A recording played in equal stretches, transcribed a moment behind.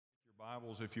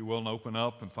Bibles, if you will, and open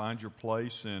up and find your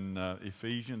place in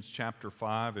Ephesians chapter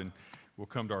 5, and we'll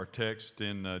come to our text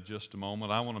in just a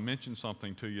moment. I want to mention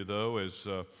something to you, though, as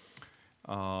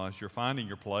you're finding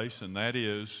your place, and that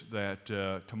is that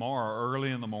tomorrow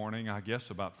early in the morning, I guess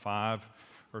about 5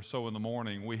 or so in the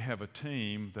morning, we have a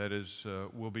team that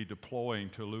will be deploying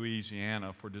to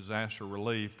Louisiana for disaster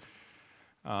relief.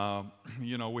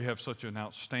 We have such an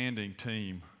outstanding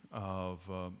team of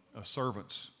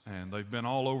servants, and they've been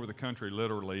all over the country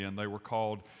literally, and they were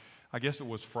called, I guess it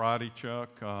was Friday, Chuck,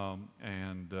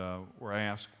 and were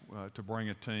asked to bring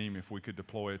a team, if we could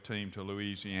deploy a team to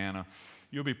Louisiana.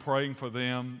 You'll be praying for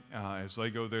them as they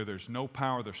go there. There's no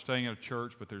power. They're staying at a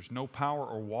church, but there's no power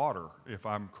or water, if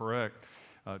I'm correct,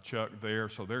 Chuck, there.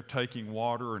 So they're taking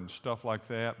water and stuff like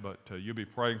that, but you'll be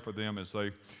praying for them as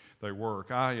they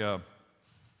work. I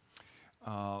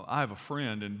have a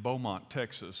friend in Beaumont,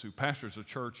 Texas, who pastors a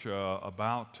church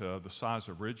about the size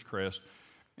of Ridgecrest.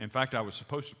 In fact, I was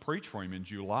supposed to preach for him in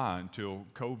July until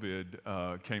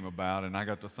COVID came about, and I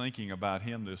got to thinking about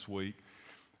him this week.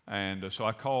 And so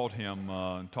I called him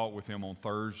and talked with him on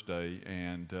Thursday,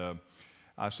 and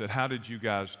I said, "How did you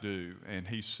guys do?" And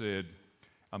he said,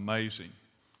 "Amazing."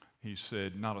 He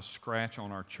said, "Not a scratch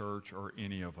on our church or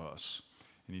any of us."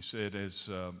 And he said,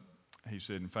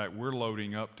 in fact, we're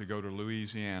loading up to go to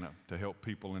Louisiana to help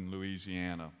people in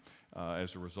Louisiana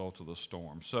as a result of the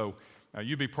storm. So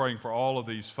you be praying for all of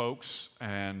these folks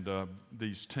and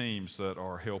these teams that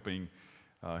are helping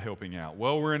out.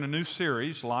 Well, we're in a new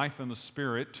series, Life in the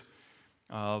Spirit,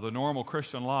 the normal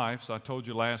Christian life. So I told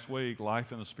you last week,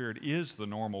 life in the Spirit is the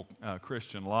normal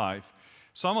Christian life.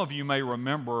 Some of you may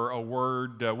remember a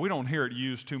word, we don't hear it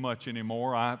used too much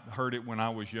anymore. I heard it when I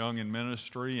was young in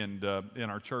ministry and in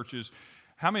our churches.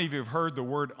 How many of you have heard the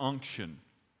word unction?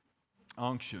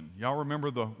 Unction. Y'all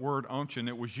remember the word unction?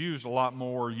 It was used a lot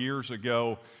more years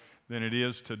ago than it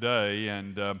is today.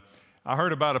 And I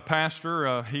heard about a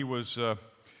pastor. He was on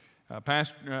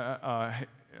a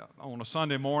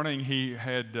Sunday morning. He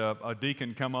had a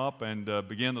deacon come up and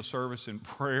begin the service in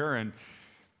prayer, and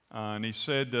he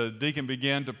said, the deacon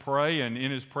began to pray, and in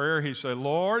his prayer he said,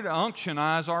 "Lord,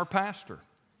 unctionize our pastor."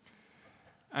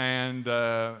 And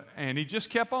he just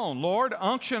kept on, "Lord,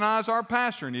 unctionize our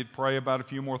pastor." And he'd pray about a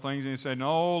few more things, and he'd say,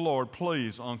 "No, Lord,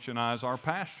 please unctionize our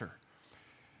pastor."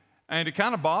 And it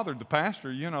kind of bothered the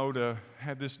pastor, to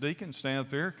have this deacon stand up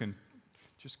there and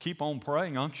just keep on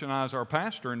praying, "Unctionize our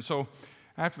pastor." And so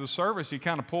after the service, he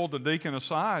kind of pulled the deacon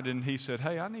aside, and he said,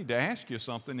 "Hey, I need to ask you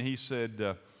something." He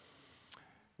said,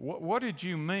 What did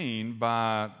you mean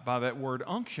by that word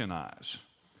unctionize?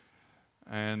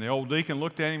 And the old deacon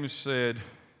looked at him and said,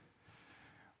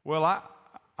 "Well,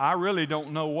 I really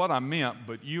don't know what I meant,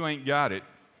 but you ain't got it."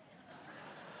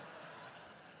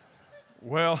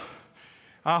 Well,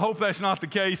 I hope that's not the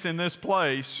case in this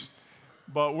place,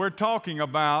 but we're talking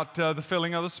about the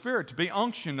filling of the Spirit, to be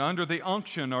unctioned, under the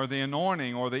unction or the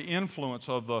anointing or the influence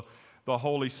of the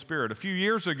Holy Spirit. A few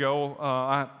years ago,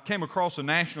 I came across a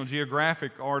National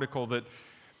Geographic article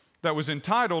that was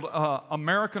entitled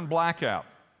American Blackout.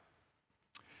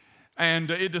 And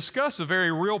it discussed a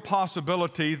very real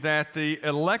possibility that the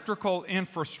electrical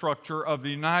infrastructure of the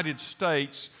United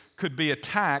States could be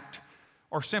attacked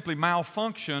or simply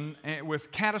malfunction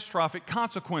with catastrophic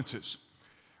consequences.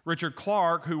 Richard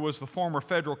Clarke, who was the former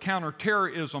federal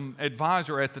counterterrorism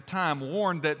advisor at the time,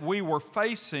 warned that we were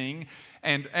facing,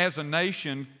 and as a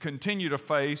nation continue to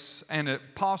face, a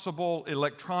possible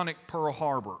electronic Pearl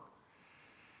Harbor.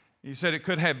 He said it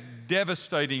could have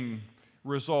devastating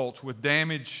results with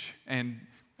damage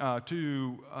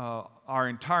to our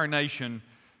entire nation,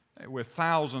 with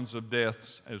thousands of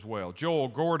deaths as well. Joel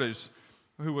Gordes,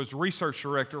 who was research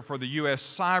director for the U.S.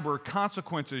 Cyber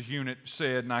Consequences Unit,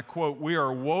 said, and I quote, "We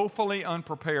are woefully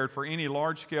unprepared for any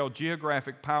large-scale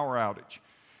geographic power outage."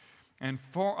 And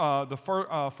the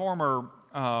former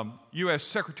U.S.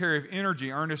 Secretary of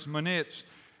Energy, Ernest Moniz,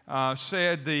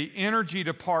 said the Energy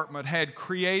Department had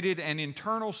created an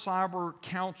internal cyber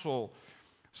council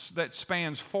that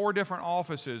spans 4 different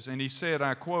offices. And he said,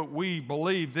 I quote, "We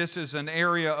believe this is an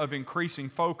area of increasing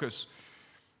focus."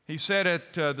 He said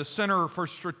at the Center for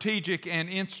Strategic and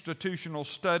Institutional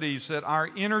Studies that our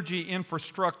energy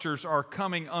infrastructures are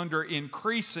coming under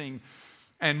increasing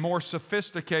and more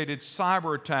sophisticated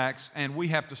cyber attacks, and we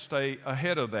have to stay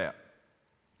ahead of that.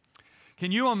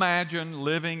 Can you imagine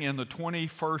living in the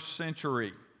 21st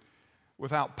century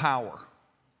without power,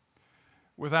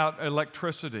 without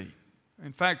electricity?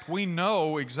 In fact, we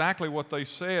know exactly what they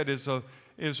said is a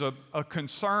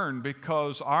concern,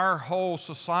 because our whole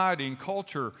society and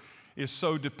culture is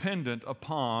so dependent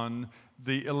upon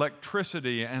the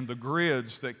electricity and the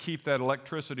grids that keep that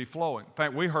electricity flowing. In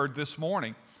fact, we heard this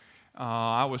morning,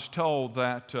 I was told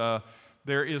that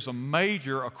there is a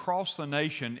major, across the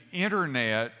nation,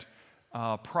 internet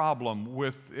problem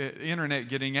with internet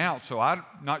getting out. So I'm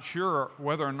not sure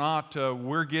whether or not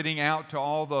we're getting out to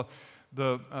all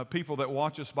the people that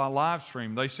watch us by live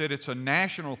stream. They said it's a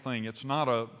national thing. It's not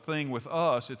a thing with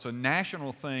us. It's a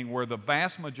national thing where the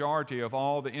vast majority of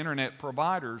all the internet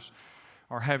providers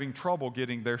are having trouble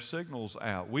getting their signals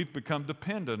out. We've become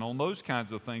dependent on those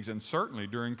kinds of things, and certainly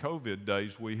during COVID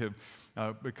days we have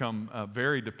become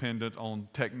very dependent on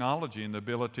technology and the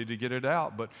ability to get it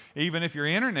out. But even if your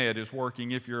internet is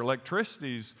working, if your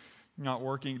electricity's not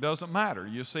working, it doesn't matter.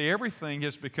 You see, everything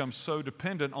has become so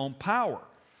dependent on power,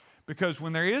 because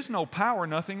when there is no power,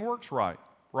 nothing works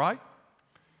right?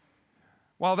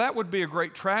 While that would be a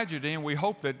great tragedy, and we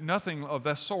hope that nothing of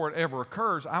that sort ever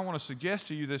occurs, I want to suggest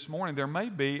to you this morning there may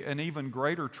be an even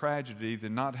greater tragedy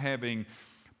than not having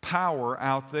power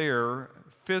out there,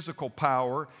 physical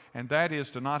power, and that is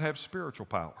to not have spiritual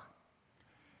power.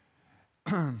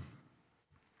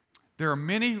 There are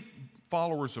many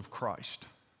followers of Christ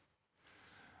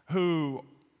who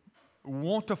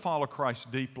want to follow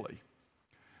Christ deeply,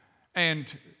 and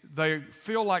they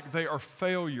feel like they are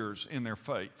failures in their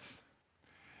faith.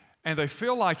 And they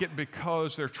feel like it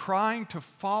because they're trying to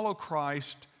follow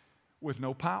Christ with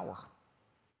no power.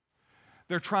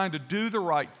 They're trying to do the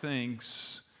right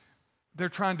things. They're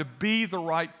trying to be the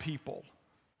right people.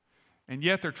 And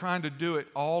yet they're trying to do it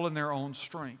all in their own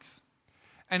strength.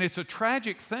 And it's a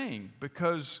tragic thing,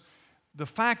 because the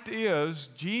fact is,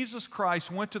 Jesus Christ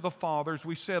went to the Father, as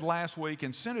we said last week,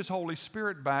 and sent His Holy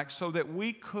Spirit back so that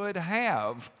we could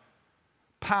have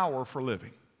power for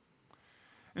living.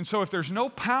 And so if there's no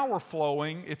power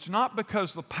flowing, it's not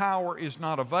because the power is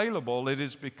not available, it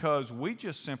is because we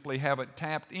just simply haven't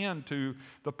tapped into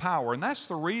the power. And that's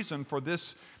the reason for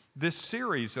this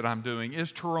series that I'm doing,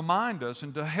 is to remind us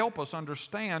and to help us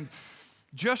understand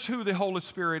just who the Holy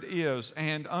Spirit is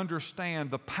and understand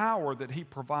the power that He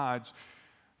provides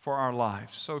for our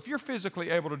lives. So if you're physically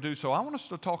able to do so, I want us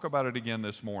to talk about it again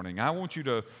this morning. I want you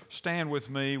to stand with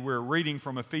me. We're reading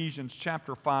from Ephesians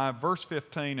chapter 5, verse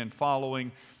 15 and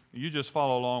following. You just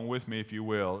follow along with me if you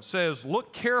will. It says,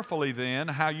 "Look carefully then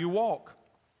how you walk,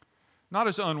 not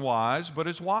as unwise, but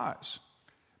as wise,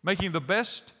 making the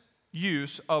best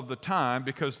use of the time,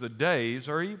 because the days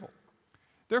are evil.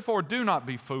 Therefore do not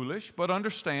be foolish, but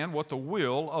understand what the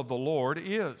will of the Lord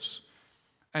is.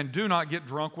 And do not get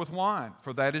drunk with wine,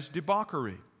 for that is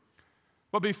debauchery.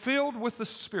 But be filled with the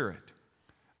Spirit,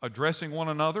 addressing one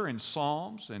another in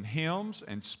psalms and hymns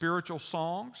and spiritual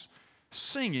songs,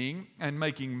 singing and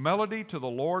making melody to the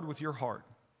Lord with your heart,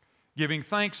 giving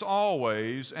thanks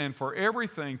always and for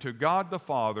everything to God the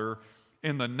Father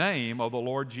in the name of the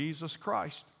Lord Jesus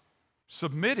Christ,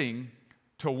 submitting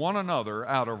to one another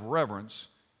out of reverence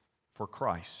for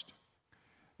Christ."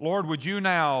 Lord, would you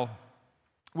now,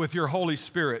 with your Holy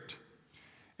Spirit,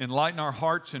 enlighten our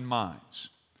hearts and minds.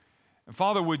 And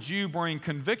Father, would you bring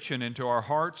conviction into our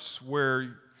hearts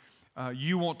where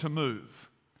you want to move.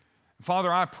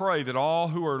 Father, I pray that all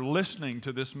who are listening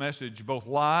to this message, both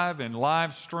live and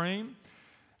live stream,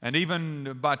 and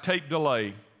even by tape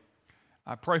delay,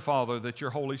 I pray, Father, that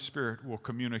your Holy Spirit will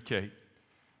communicate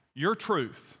your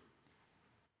truth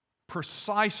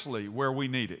precisely where we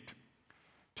need it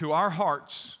to our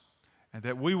hearts, and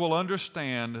that we will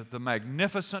understand the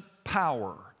magnificent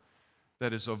power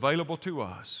that is available to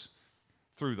us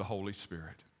through the Holy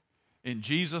Spirit. In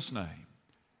Jesus' name,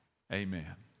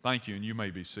 amen. Thank you, and you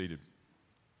may be seated.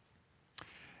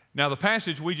 Now, the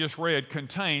passage we just read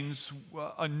contains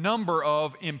a number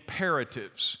of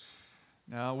imperatives.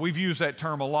 Now, we've used that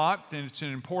term a lot, and it's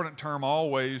an important term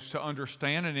always to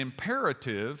understand. An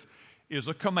imperative is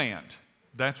a command.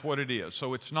 That's what it is.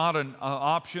 So it's not an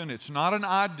option, it's not an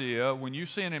idea. When you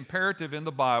see an imperative in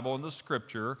the Bible, in the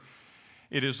Scripture,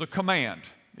 it is a command.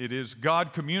 It is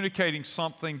God communicating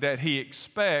something that He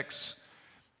expects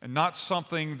and not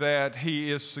something that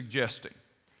He is suggesting.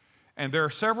 And there are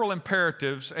several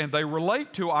imperatives, and they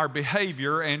relate to our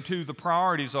behavior and to the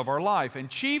priorities of our life. And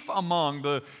chief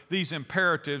among these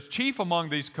imperatives, chief among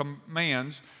these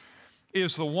commands,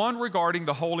 is the one regarding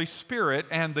the Holy Spirit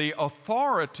and the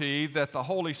authority that the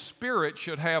Holy Spirit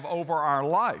should have over our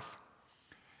life.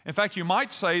 In fact, you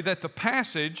might say that the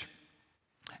passage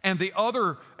and the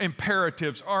other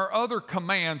imperatives or other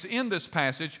commands in this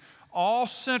passage all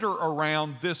center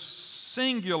around this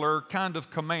singular kind of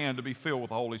command to be filled with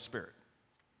the Holy Spirit.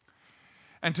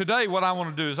 And today what I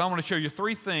want to do is I want to show you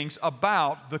three things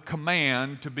about the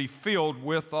command to be filled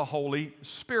with the Holy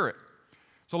Spirit.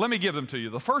 So let me give them to you.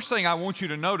 The first thing I want you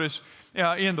to notice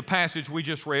in the passage we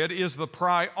just read is the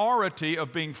priority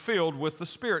of being filled with the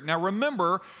Spirit. Now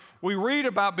remember, we read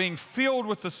about being filled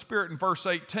with the Spirit in verse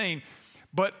 18,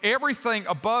 but everything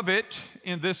above it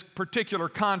in this particular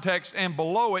context and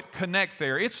below it connect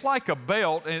there. It's like a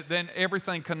belt, and then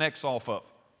everything connects off of.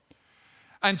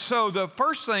 And so the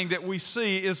first thing that we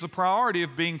see is the priority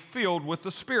of being filled with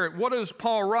the Spirit. What does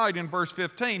Paul write in verse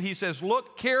 15? He says,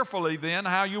 "Look carefully then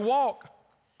how you walk."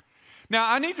 Now,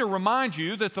 I need to remind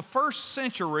you that the first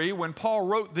century when Paul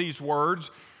wrote these words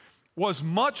was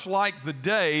much like the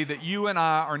day that you and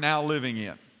I are now living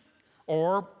in.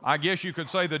 Or I guess you could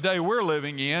say the day we're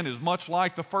living in is much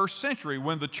like the first century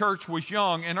when the church was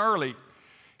young and early.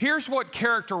 Here's what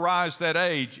characterized that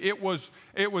age. It was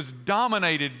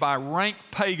dominated by rank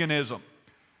paganism.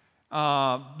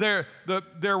 There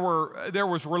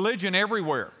was religion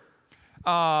everywhere.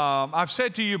 I've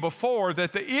said to you before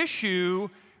that the issue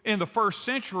in the first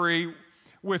century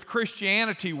with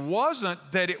Christianity wasn't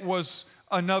that it was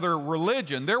another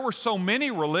religion. There were so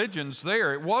many religions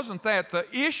there. It wasn't that. The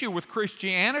issue with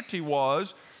Christianity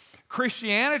was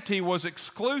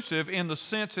exclusive in the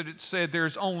sense that it said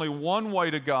there's only one way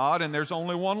to God and there's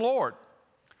only one Lord.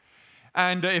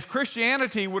 And if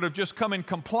Christianity would have just come in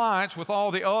compliance with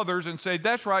all the others and said,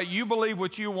 that's right, you believe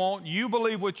what you want, you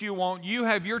believe what you want, you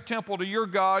have your temple to your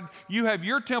God, you have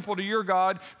your temple to your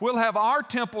God, we'll have our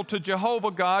temple to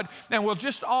Jehovah God, and we'll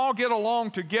just all get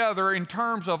along together in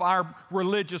terms of our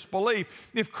religious belief.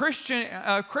 If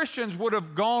Christians would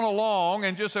have gone along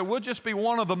and just said, we'll just be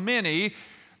one of the many,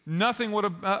 nothing would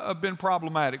have been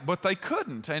problematic. But they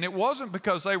couldn't. And it wasn't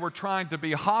because they were trying to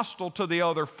be hostile to the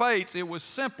other faiths. It was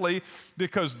simply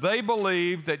because they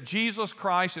believed that Jesus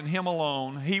Christ and Him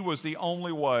alone, He was the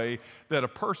only way that a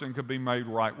person could be made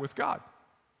right with God.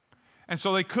 And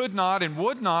so they could not and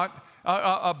would not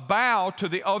bow to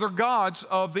the other gods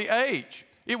of the age.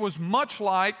 It was much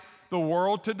like the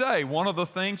world today. One of the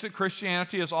things that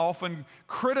Christianity is often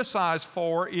criticized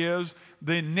for is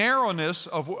the narrowness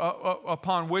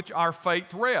upon which our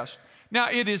faith rests. Now,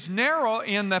 it is narrow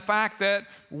in the fact that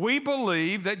we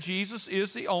believe that Jesus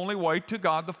is the only way to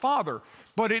God the Father,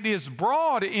 but it is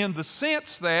broad in the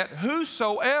sense that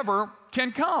whosoever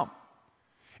can come.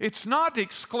 It's not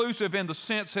exclusive in the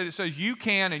sense that it says you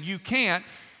can and you can't.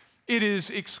 It is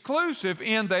exclusive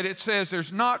in that it says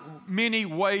there's not many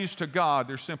ways to God,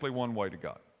 there's simply one way to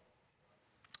God.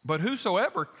 But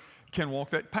whosoever can walk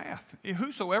that path,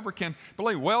 whosoever can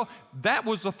believe. Well, that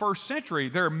was the first century.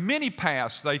 There are many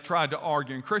paths they tried to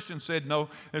argue, and Christians said, no,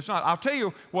 it's not. I'll tell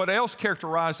you what else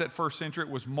characterized that first century. It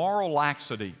was moral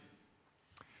laxity.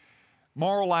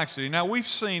 Moral laxity. Now, we've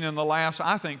seen in the last,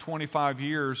 I think, 25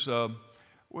 years,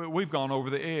 we've gone over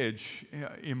the edge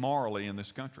immorally in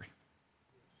this country.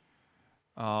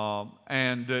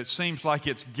 And it seems like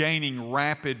it's gaining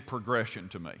rapid progression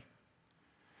to me.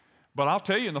 But I'll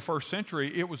tell you, in the first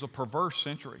century, it was a perverse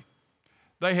century.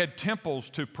 They had temples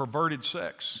to perverted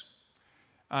sex.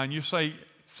 And you say,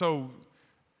 so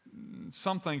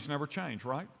some things never change,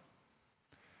 right?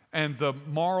 And the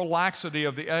moral laxity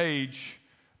of the age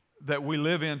that we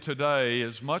live in today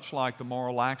is much like the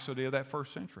moral laxity of that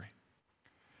first century.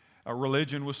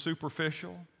 Religion was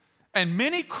superficial. And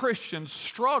many Christians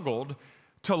struggled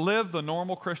to live the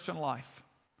normal Christian life.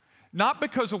 Not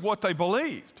because of what they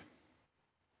believed,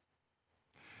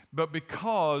 but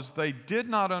because they did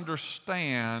not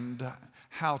understand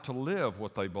how to live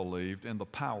what they believed in the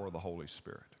power of the Holy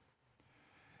Spirit.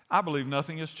 I believe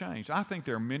nothing has changed. I think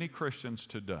there are many Christians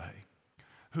today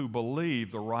who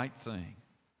believe the right thing.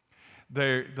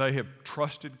 They have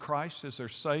trusted Christ as their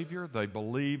Savior. They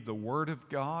believe the Word of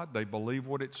God. They believe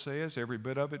what it says, every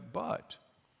bit of it. But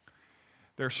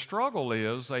their struggle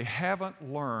is they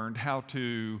haven't learned how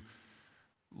to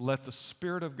let the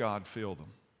Spirit of God fill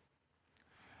them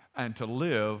and to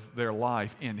live their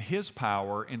life in His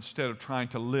power instead of trying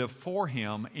to live for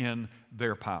Him in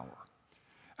their power.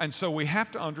 And so we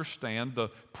have to understand the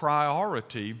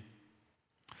priority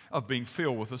of being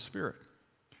filled with the Spirit.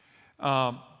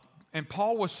 And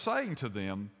Paul was saying to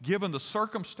them, given the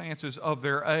circumstances of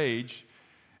their age,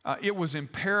 it was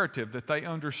imperative that they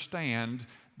understand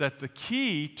that the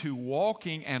key to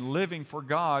walking and living for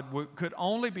God could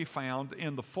only be found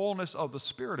in the fullness of the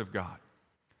Spirit of God.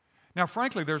 Now,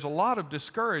 frankly, there's a lot of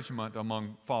discouragement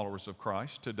among followers of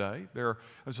Christ today. There's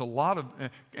a lot of,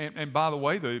 and by the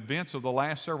way, the events of the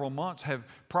last several months have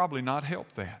probably not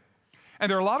helped that. And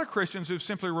there are a lot of Christians who've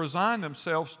simply resigned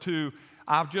themselves to,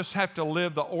 I'll just have to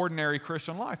live the ordinary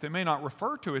Christian life. They may not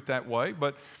refer to it that way,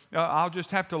 but I'll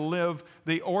just have to live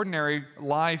the ordinary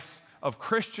life of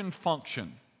Christian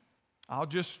function. I'll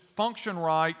just function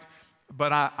right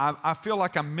but I feel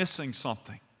like I'm missing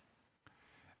something.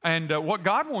 And what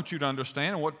God wants you to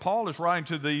understand, and what Paul is writing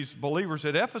to these believers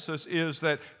at Ephesus, is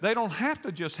that they don't have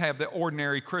to just have the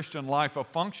ordinary Christian life of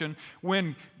function.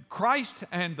 When Christ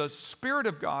and the Spirit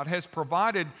of God has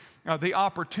provided the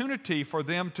opportunity for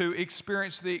them to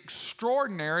experience the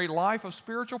extraordinary life of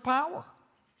spiritual power.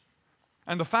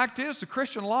 And the fact is, the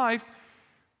Christian life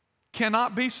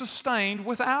cannot be sustained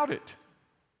without it.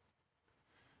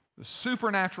 The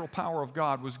supernatural power of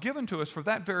God was given to us for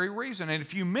that very reason. And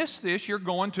if you miss this, if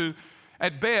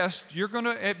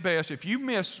you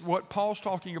miss what Paul's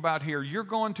talking about here, you're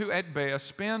going to, at best,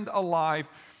 spend a life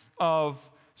of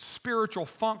spiritual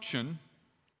function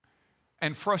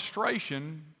and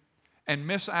frustration and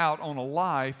miss out on a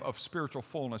life of spiritual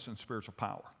fullness and spiritual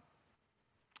power.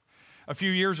 A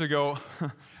few years ago,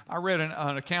 I read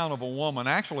an account of a woman,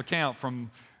 actual account from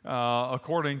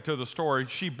according to the story.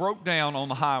 She broke down on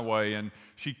the highway and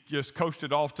she just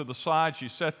coasted off to the side. She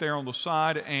sat there on the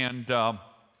side and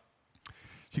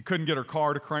she couldn't get her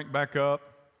car to crank back up.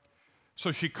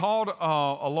 So she called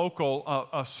a local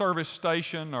service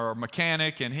station or a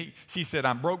mechanic, and she said,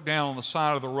 "I'm broke down on the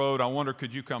side of the road. I wonder,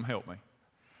 could you come help me?"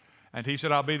 And he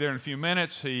said, "I'll be there in a few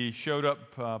minutes." He showed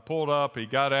up, pulled up, he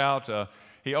got out,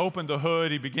 he opened the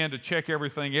hood, he began to check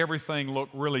everything. Everything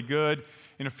looked really good.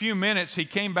 In a few minutes, he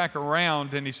came back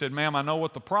around and he said, "Ma'am, I know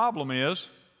what the problem is."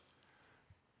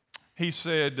 He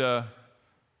said,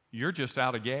 "You're just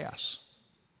out of gas."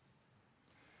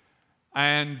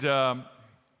 And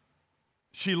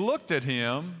she looked at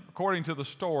him, according to the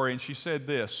story, and she said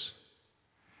this,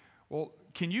 "Well,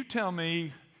 can you tell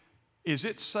me, is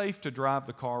it safe to drive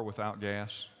the car without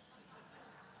gas?"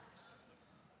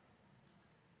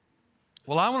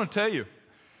 Well, I want to tell you,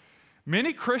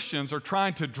 many Christians are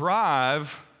trying to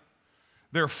drive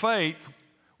their faith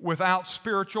without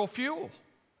spiritual fuel.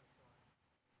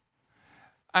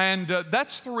 And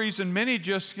that's the reason many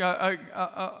just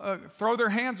throw their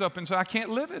hands up and say, "I can't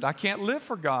live it. I can't live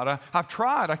for God. I've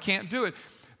tried. I can't do it."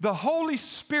 The Holy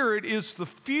Spirit is the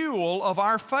fuel of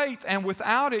our faith, and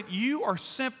without it, you are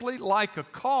simply like a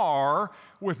car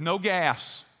with no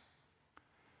gas.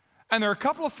 And there are a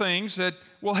couple of things that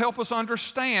will help us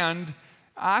understand.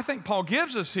 I think Paul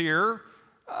gives us here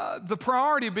the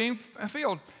priority of being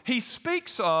filled. He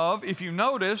speaks of, if you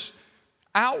notice,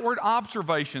 outward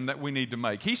observation that we need to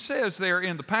make. He says there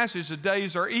in the passage, the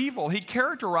days are evil. He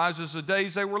characterizes the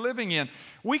days they were living in.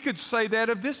 We could say that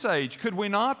of this age, could we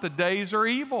not? The days are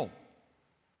evil.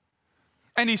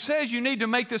 And he says you need to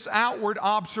make this outward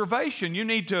observation. You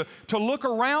need to look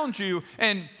around you,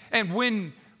 and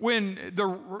when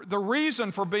the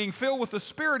reason for being filled with the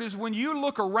Spirit is when you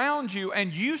look around you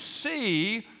and you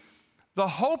see the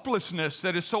hopelessness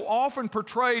that is so often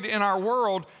portrayed in our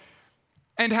world,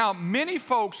 and how many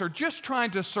folks are just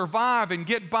trying to survive and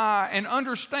get by and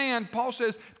understand. Paul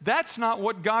says that's not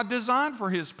what God designed for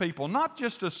His people, not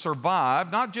just to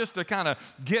survive, not just to kind of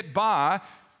get by.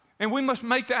 And we must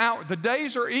make the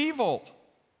days are evil.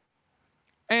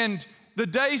 And the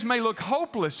days may look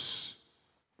hopeless,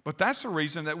 but that's the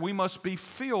reason that we must be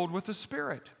filled with the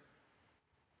Spirit.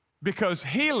 Because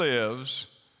He lives,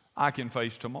 I can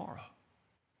face tomorrow.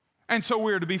 And so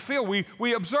we're to be filled.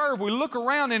 We observe, we look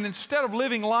around, and instead of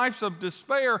living lives of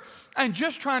despair and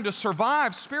just trying to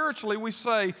survive spiritually, we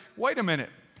say, wait a minute,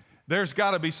 there's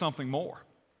got to be something more.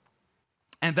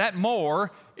 And that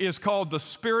more is called the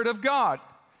Spirit of God.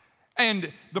 And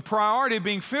the priority of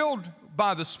being filled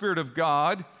by the Spirit of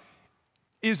God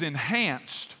is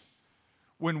enhanced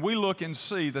when we look and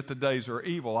see that the days are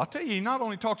evil. I'll tell you, he not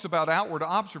only talks about outward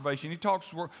observation, he talks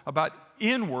about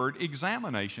inward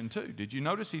examination too. Did you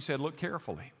notice? He said, look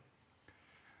carefully.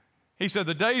 He said,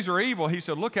 the days are evil. He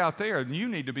said, look out there, and you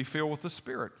need to be filled with the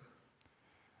Spirit.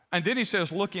 And then he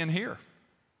says, look in here.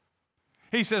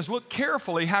 He says, look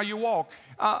carefully how you walk.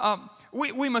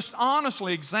 We must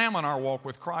honestly examine our walk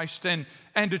with Christ and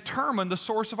determine the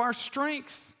source of our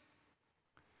strength.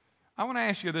 I want to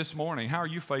ask you this morning, how are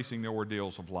you facing the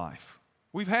ordeals of life?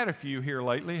 We've had a few here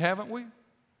lately, haven't we?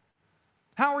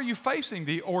 How are you facing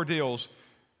the ordeals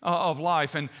of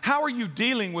life, and how are you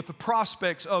dealing with the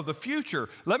prospects of the future?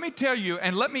 Let me tell you,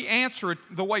 and let me answer it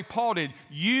the way Paul did.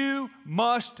 You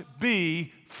must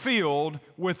be filled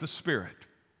with the Spirit.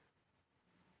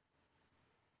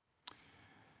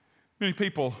 Many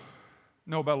people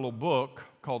know about a little book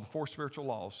called The Four Spiritual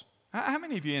Laws. How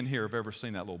many of you in here have ever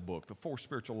seen that little book, The Four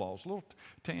Spiritual Laws, a little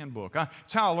tan book?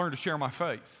 It's how I learned to share my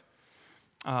faith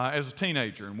as a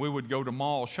teenager. And we would go to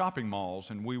malls, shopping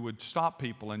malls, and we would stop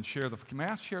people and share may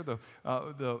I share the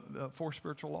Four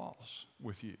Spiritual Laws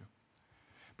with you?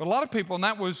 But a lot of people, and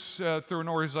that was through an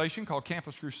organization called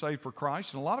Campus Crusade for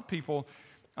Christ, and a lot of people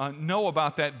know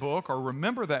about that book or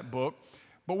remember that book.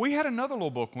 But we had another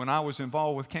little book when I was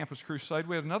involved with Campus Crusade.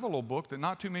 We had another little book that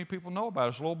not too many people know about.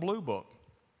 It's a little blue book.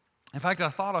 In fact, I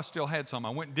thought I still had some. I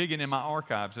went digging in my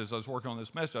archives as I was working on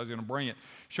this message. I was going to bring it,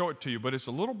 show it to you. But it's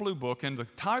a little blue book, and the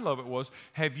title of it was,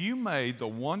 Have You Made the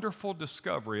Wonderful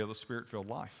Discovery of the Spirit-Filled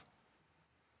Life?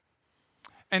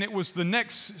 And it was the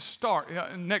next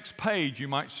page, you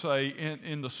might say,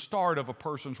 in the start of a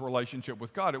person's relationship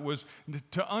with God. It was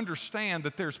to understand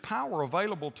that there's power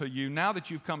available to you now that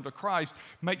you've come to Christ.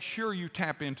 Make sure you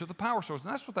tap into the power source.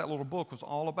 And that's what that little book was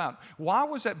all about. Why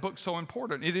was that book so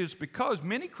important? It is because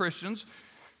many Christians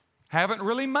haven't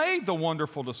really made the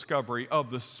wonderful discovery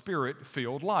of the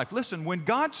Spirit-filled life. Listen, when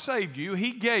God saved you,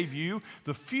 He gave you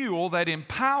the fuel that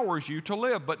empowers you to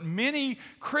live. But many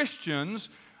Christians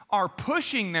are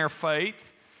pushing their faith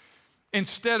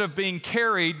instead of being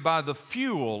carried by the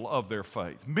fuel of their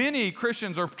faith. Many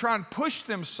Christians are trying to push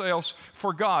themselves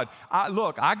for God.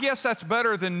 I guess that's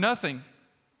better than nothing,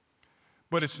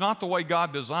 but it's not the way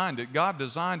God designed it. God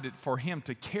designed it for Him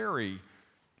to carry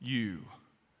you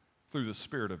through the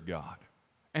Spirit of God.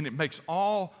 And it makes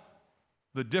all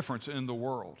the difference in the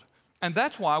world. And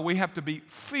that's why we have to be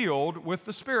filled with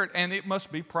the Spirit, and it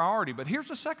must be priority. But here's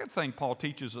the second thing Paul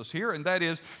teaches us here, and that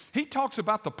is he talks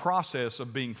about the process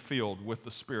of being filled with the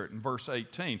Spirit in verse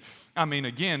 18. I mean,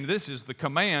 again, this is the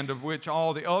command of which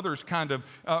all the others kind of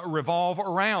revolve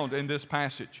around in this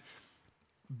passage.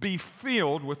 Be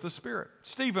filled with the Spirit.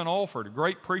 Stephen Olford, a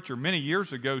great preacher many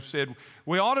years ago, said,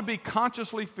 we ought to be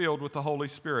consciously filled with the Holy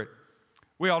Spirit.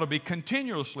 We ought to be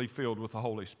continuously filled with the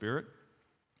Holy Spirit.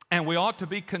 And we ought to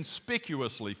be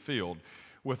conspicuously filled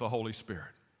with the Holy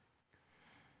Spirit.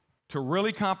 To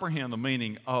really comprehend the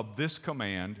meaning of this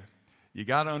command, you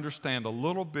got to understand a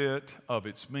little bit of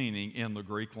its meaning in the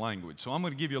Greek language. So I'm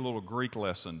going to give you a little Greek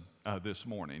lesson this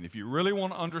morning. If you really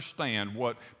want to understand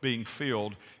what being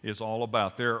filled is all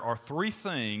about, there are three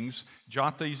things.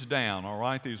 Jot these down, all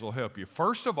right? These will help you.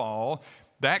 First of all,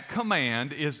 that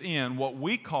command is in what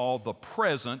we call the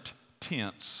present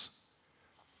tense.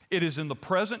 It is in the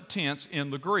present tense in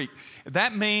the Greek.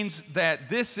 That means that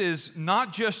this is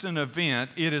not just an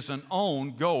event, it is an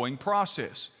ongoing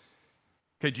process.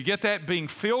 Okay, did you get that? Being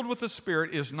filled with the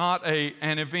Spirit is not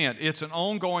an event. It's an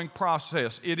ongoing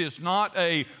process. It is not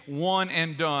a one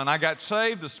and done. I got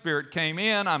saved, the Spirit came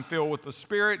in, I'm filled with the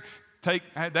Spirit,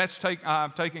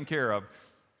 I'm taken care of.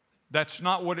 That's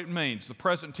not what it means. The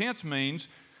present tense means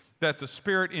that the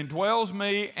Spirit indwells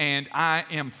me and I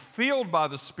am filled by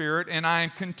the Spirit and I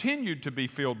am continued to be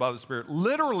filled by the Spirit.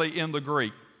 Literally in the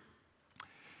Greek,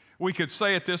 we could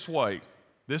say it this way.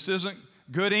 This isn't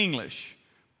good English,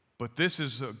 but this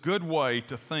is a good way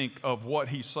to think of what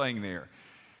he's saying there.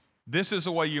 This is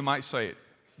the way you might say it.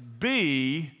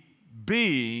 Be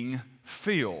being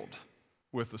filled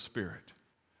with the Spirit.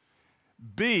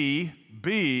 Be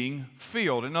being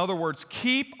filled. In other words,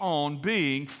 keep on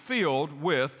being filled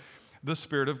with the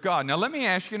Spirit of God. Now, let me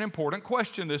ask you an important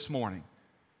question this morning.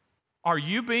 Are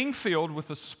you being filled with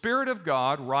the Spirit of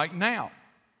God right now?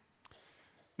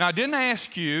 Now, I didn't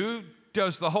ask you,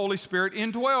 does the Holy Spirit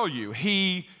indwell you?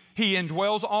 He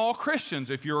indwells all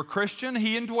Christians. If you're a Christian,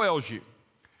 He indwells you.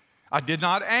 I did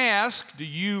not ask, do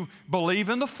you believe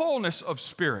in the fullness of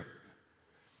Spirit?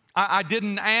 I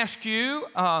didn't ask you,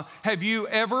 have you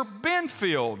ever been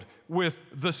filled with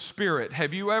the Spirit?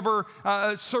 Have you ever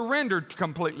surrendered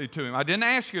completely to Him? I didn't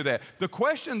ask you that. The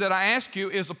question that I ask you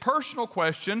is a personal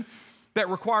question that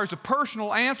requires a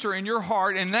personal answer in your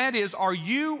heart, and that is, are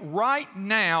you right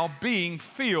now being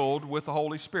filled with the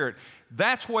Holy Spirit?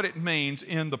 That's what it means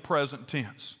in the present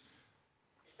tense.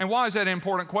 And why is that an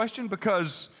important question?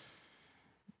 Because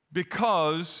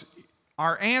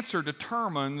our answer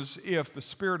determines if the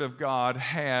Spirit of God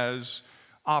has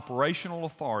operational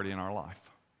authority in our life.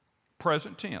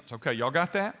 Present tense. Okay, y'all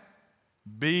got that?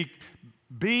 Be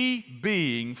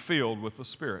being filled with the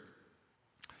Spirit.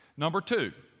 Number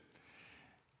two,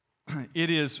 it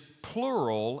is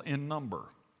plural in number.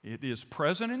 It is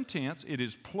present in tense. It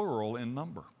is plural in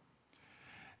number.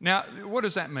 Now, what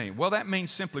does that mean? Well, that means,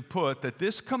 simply put, that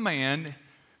this command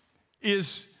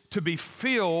is to be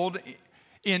filled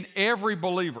in every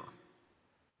believer.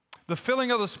 The filling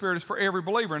of the Spirit is for every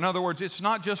believer. In other words, it's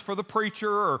not just for the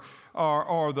preacher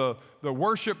or the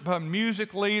worship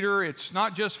music leader. It's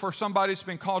not just for somebody that's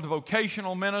been called to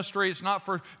vocational ministry. It's not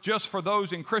just for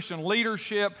those in Christian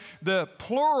leadership. The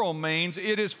plural means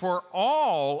it is for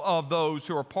all of those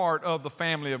who are part of the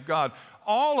family of God.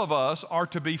 All of us are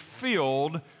to be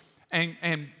filled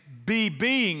and be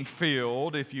being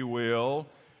filled, if you will,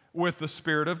 with the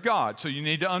Spirit of God. So you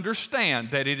need to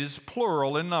understand that it is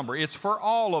plural in number. It's for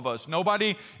all of us.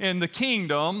 Nobody in the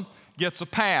kingdom gets a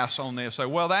pass on this. Say,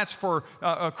 well, that's for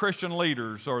Christian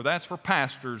leaders, or that's for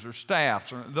pastors or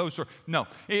staffs, or those are, no.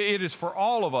 It is for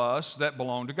all of us that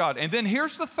belong to God. And then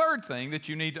here's the third thing that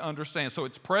you need to understand. So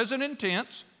it's present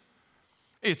tense,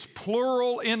 it's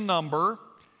plural in number,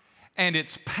 and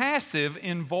it's passive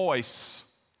in voice.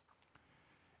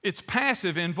 It's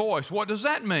passive in voice. What does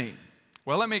that mean?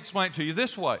 Well, let me explain it to you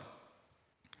this way.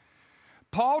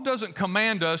 Paul doesn't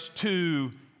command us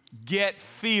to get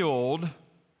filled,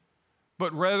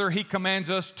 but rather he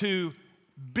commands us to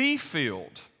be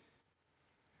filled.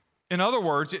 In other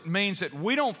words, it means that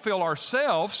we don't fill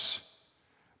ourselves,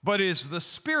 but it is the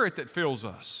Spirit that fills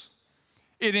us.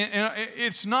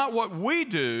 It's not what we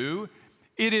do,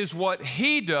 it is what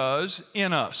He does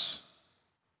in us.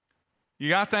 You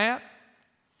got that?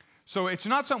 So it's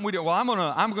not something we do. Well, I'm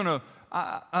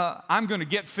going to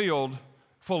get filled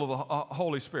full of the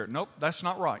Holy Spirit. Nope, that's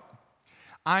not right.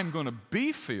 I'm going to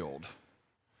be filled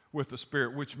with the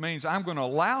Spirit, which means I'm going to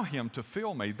allow Him to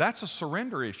fill me. That's a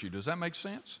surrender issue. Does that make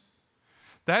sense?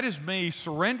 That is me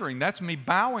surrendering. That's me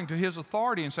bowing to His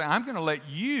authority and saying, I'm going to let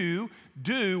you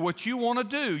do what you want to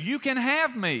do. You can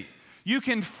have me. You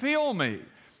can fill me.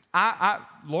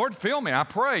 Lord, fill me. I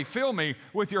pray, fill me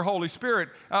with your Holy Spirit,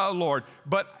 Lord.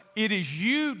 But it is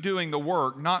you doing the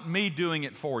work, not me doing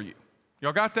it for you.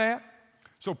 Y'all got that?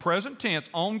 So present tense,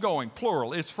 ongoing,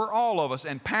 plural. It's for all of us.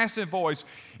 And passive voice,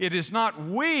 it is not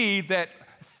we that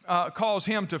cause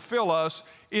Him to fill us.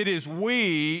 It is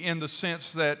we in the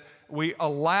sense that we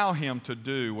allow Him to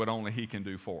do what only He can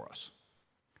do for us.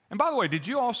 And by the way, did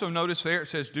you also notice there it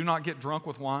says, do not get drunk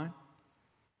with wine?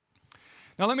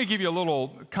 Now let me give you a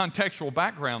little contextual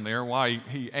background there why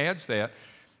he adds that.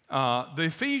 The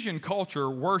Ephesian culture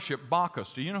worshiped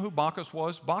Bacchus. Do you know who Bacchus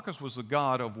was? Bacchus was the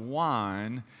god of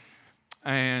wine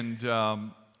and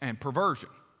perversion.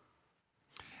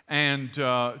 And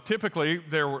typically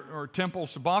there were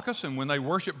temples to Bacchus, and when they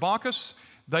worshiped Bacchus,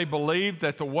 they believed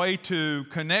that the way to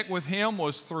connect with him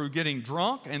was through getting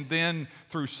drunk and then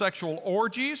through sexual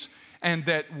orgies, and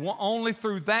that only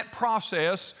through that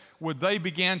process would they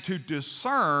begin to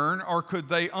discern, or could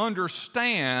they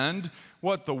understand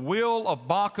what the will of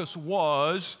Bacchus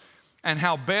was and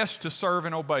how best to serve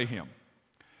and obey him.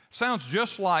 Sounds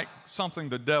just like something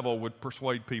the devil would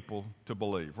persuade people to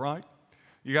believe, right?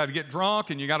 You got to get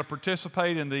drunk and you got to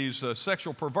participate in these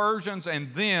sexual perversions,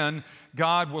 and then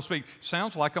God will speak.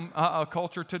 Sounds like a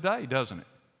culture today, doesn't it?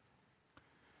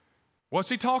 What's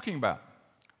he talking about?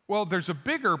 Well, there's a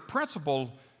bigger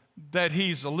principle that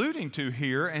he's alluding to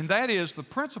here, and that is the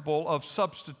principle of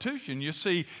substitution. You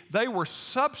see, they were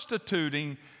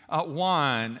substituting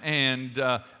wine and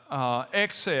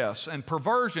excess and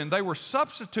perversion. They were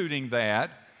substituting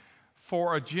that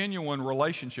for a genuine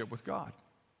relationship with God.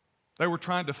 They were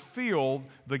trying to fill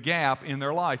the gap in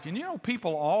their life. And you know,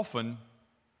 people often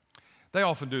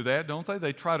do that, don't they?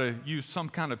 They try to use some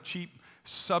kind of cheap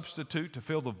substitute to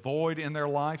fill the void in their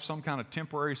life, some kind of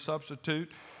temporary substitute.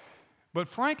 But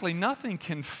frankly, nothing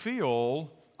can fill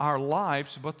our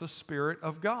lives but the Spirit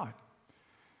of God.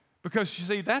 Because you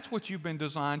see, that's what you've been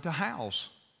designed to house.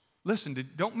 Listen,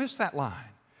 don't miss that line.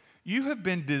 You have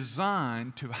been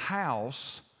designed to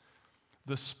house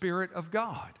the Spirit of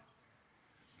God.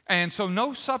 And so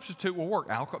no substitute will work.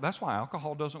 That's why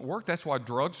alcohol doesn't work. That's why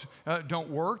drugs don't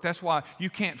work. That's why you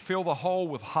can't fill the hole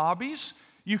with hobbies.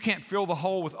 You can't fill the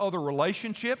hole with other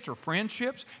relationships or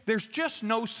friendships. There's just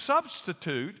no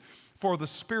substitute for the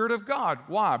Spirit of God.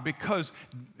 Why? Because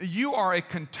you are a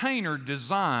container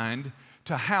designed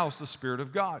to house the Spirit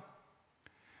of God.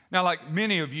 Now, like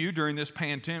many of you during this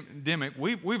pandemic,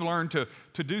 we've learned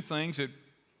to do things that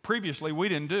previously we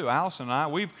didn't do. Allison and I,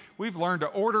 we've learned to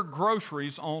order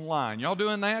groceries online. Y'all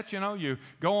doing that? You know, you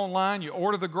go online, you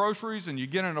order the groceries, and you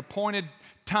get an appointed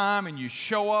time, and you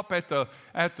show up at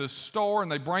the store,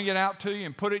 and they bring it out to you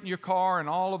and put it in your car and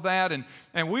all of that.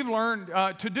 And we've learned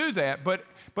to do that. But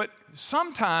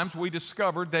sometimes we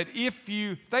discovered that if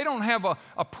they don't have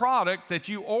a product that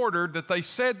you ordered that they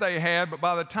said they had, but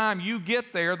by the time you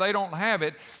get there, they don't have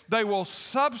it, they will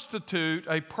substitute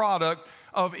a product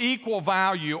of equal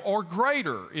value or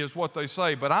greater, is what they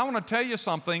say. But I want to tell you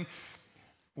something.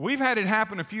 We've had it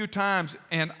happen a few times,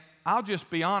 and I'll just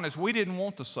be honest, we didn't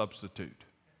want the substitute.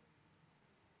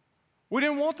 We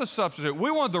didn't want the substitute.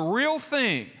 We wanted the real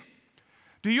thing.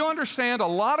 Do you understand? A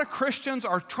lot of Christians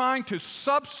are trying to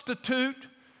substitute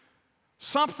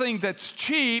something that's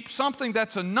cheap, something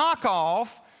that's a knockoff,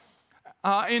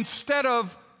 instead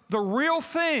of the real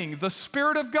thing, the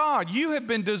Spirit of God. You have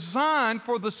been designed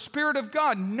for the Spirit of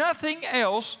God. Nothing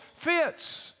else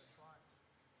fits.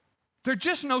 There are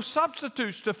just no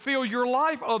substitutes to fill your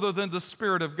life other than the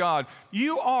Spirit of God.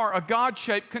 You are a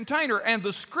God-shaped container, and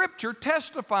the Scripture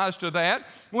testifies to that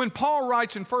when Paul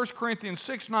writes in 1 Corinthians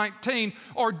 6:19,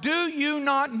 "Or do you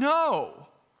not know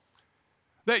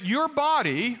that your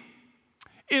body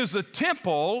is a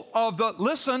temple of the,"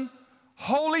 listen,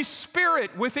 "Holy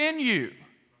Spirit within you,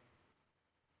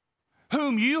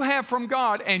 whom you have from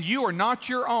God, and you are not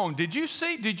your own." Did you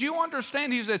see? Did you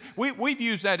understand? He said, we've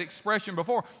used that expression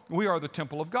before. We are the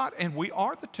temple of God, and we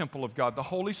are the temple of God. The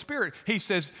Holy Spirit, he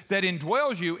says, that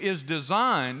indwells you is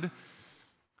designed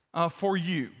for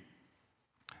you.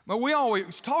 But we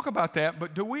always talk about that,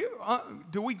 but do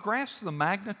we grasp the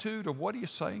magnitude of what he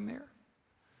is saying there?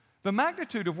 The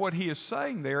magnitude of what he is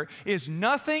saying there is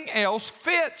nothing else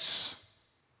fits.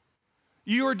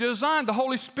 You are designed, the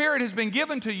Holy Spirit has been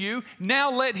given to you.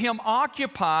 Now let him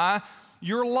occupy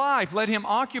your life. Let him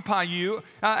occupy you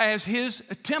as his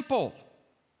temple.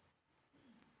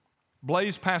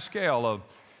 Blaise Pascal,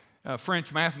 a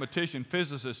French mathematician,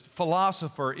 physicist,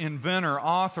 philosopher, inventor,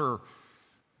 author,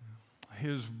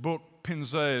 his book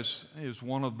Pensées is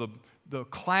one of the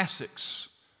classics.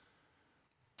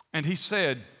 And he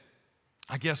said,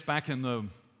 I guess back in the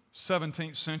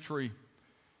 17th century,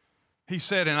 he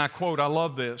said, and I quote, I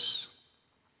love this,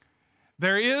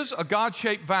 "There is a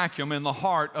God-shaped vacuum in the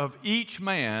heart of each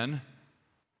man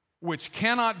which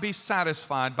cannot be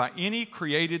satisfied by any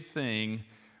created thing,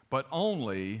 but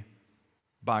only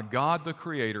by God the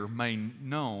Creator made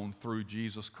known through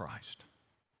Jesus Christ."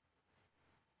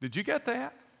 Did you get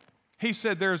that? He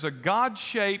said there's a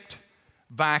God-shaped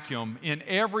vacuum in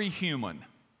every human,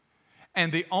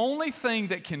 and the only thing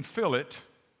that can fill it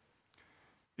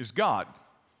is God.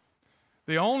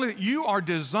 You are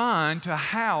designed to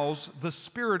house the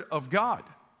Spirit of God.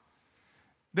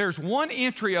 There's one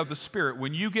entry of the Spirit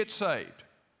when you get saved,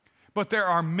 but there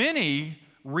are many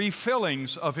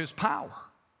refillings of His power.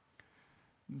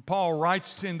 Paul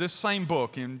writes in this same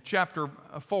book, in chapter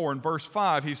 4 and verse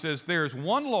 5, he says, "There's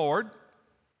one Lord,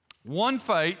 one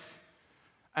faith,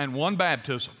 and one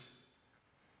baptism."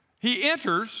 He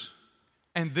enters,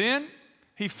 and then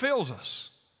He fills us.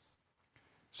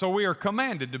 So we are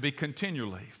commanded to be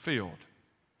continually filled,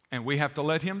 and we have to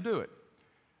let Him do it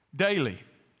daily,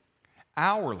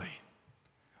 hourly,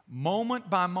 moment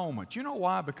by moment. You know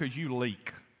why? Because you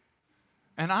leak,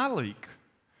 and I leak.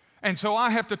 And so I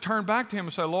have to turn back to Him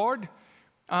and say, "Lord,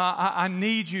 I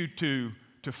need you to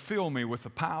fill me with the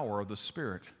power of the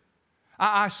Spirit."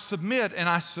 I submit and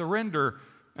I surrender.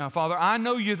 Father, I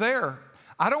know You're there.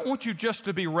 I don't want You just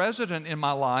to be resident in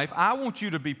my life. I want You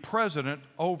to be president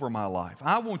over my life.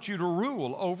 I want You to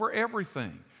rule over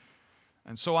everything.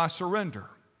 And so I surrender.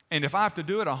 And if I have to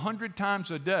do it 100 times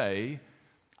a day,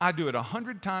 I do it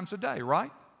 100 times a day,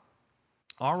 right?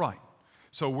 All right.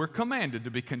 So we're commanded to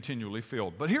be continually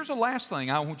filled. But here's the last thing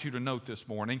I want you to note this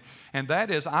morning, and that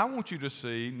is I want you to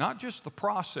see not just the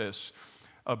process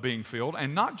of being filled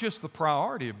and not just the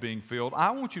priority of being filled. I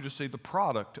want you to see the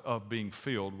product of being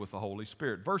filled with the Holy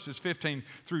Spirit. Verses 15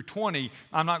 through 20,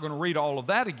 I'm not going to read all of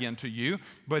that again to you,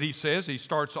 but he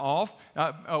starts off,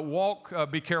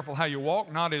 be careful how you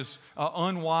walk, not as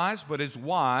unwise, but as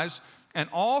wise. And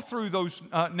all through those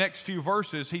next few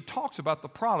verses, he talks about the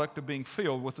product of being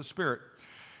filled with the Spirit.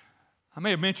 I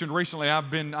may have mentioned recently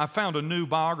I found a new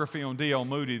biography on D.L.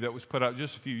 Moody that was put out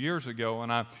just a few years ago,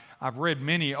 and I've read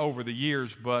many over the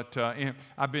years, but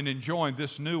I've been enjoying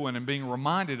this new one and being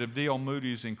reminded of D.L.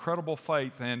 Moody's incredible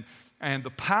faith and the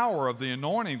power of the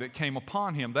anointing that came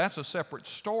upon him. That's a separate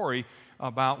story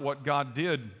about what God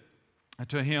did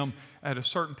to him at a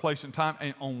certain place in time,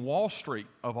 and on Wall Street,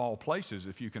 of all places,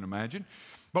 if you can imagine.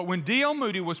 But when D.L.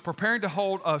 Moody was preparing to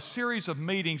hold a series of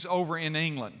meetings over in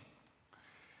England,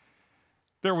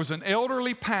 there was an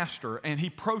elderly pastor, and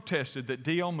he protested that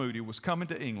D.L. Moody was coming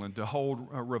to England to hold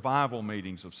revival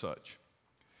meetings of such.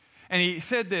 And he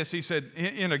said this, he said,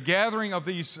 in a gathering of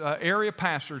these area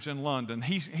pastors in London,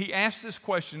 he asked this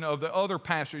question of the other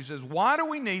pastor. He says, "Why do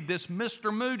we need this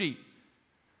Mr. Moody?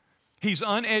 He's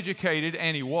uneducated,"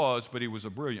 and he was, but he was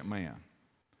a brilliant man.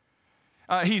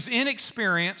 "He's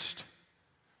inexperienced.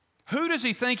 Who does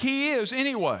he think he is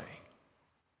anyway?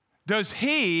 Does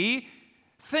he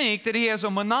think that he has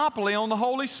a monopoly on the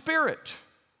Holy Spirit?"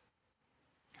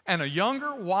 And a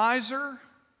younger, wiser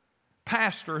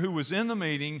pastor who was in the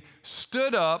meeting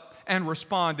stood up and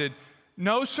responded,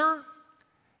 "No, sir,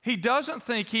 he doesn't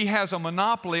think he has a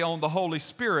monopoly on the Holy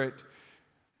Spirit,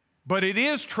 but it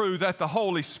is true that the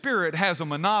Holy Spirit has a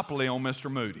monopoly on Mr.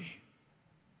 Moody."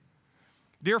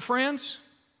 Dear friends,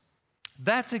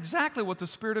 that's exactly what the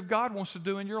Spirit of God wants to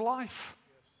do in your life.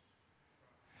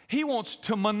 He wants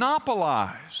to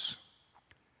monopolize.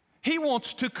 He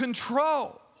wants to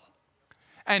control.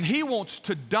 And He wants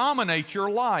to dominate your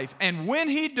life. And when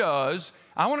He does,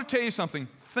 I want to tell you something,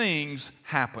 things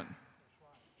happen.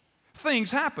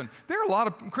 Things happen. There are a lot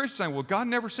of Christians saying, well, God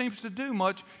never seems to do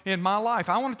much in my life.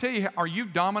 I want to tell you, are you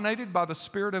dominated by the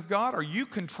Spirit of God? Are you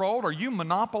controlled? Are you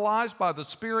monopolized by the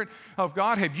Spirit of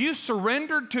God? Have you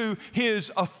surrendered to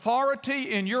His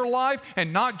authority in your life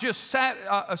and not just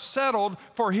settled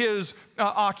for His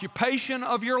occupation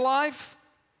of your life?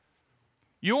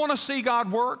 You want to see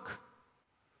God work?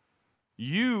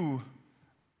 You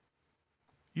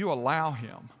allow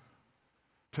Him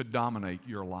to dominate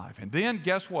your life. And then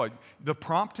guess what? The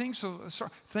promptings of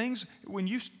things,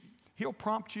 He'll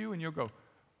prompt you and you'll go,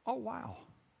 oh, wow.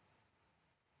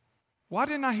 Why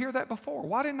didn't I hear that before?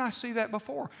 Why didn't I see that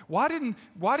before? Why didn't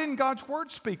God's Word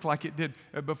speak like it did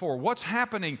before? What's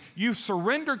happening? You've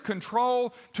surrendered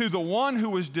control to the one who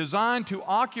was designed to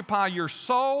occupy your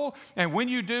soul, and when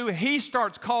you do, He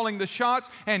starts calling the shots,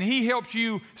 and He helps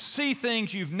you see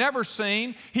things you've never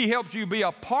seen. He helps you be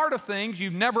a part of things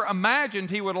you've never imagined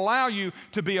He would allow you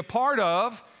to be a part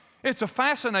of. It's a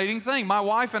fascinating thing. My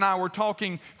wife and I were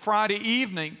talking Friday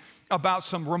evening about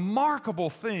some remarkable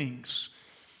things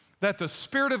that the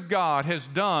Spirit of God has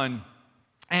done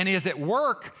and is at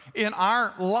work in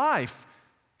our life.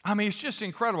 I mean, it's just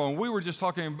incredible. And we were just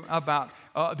talking about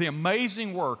the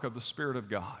amazing work of the Spirit of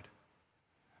God.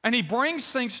 And He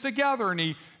brings things together,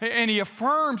 and He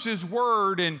affirms His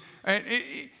Word.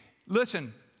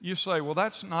 Listen, you say, well,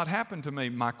 that's not happened to me.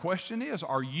 My question is,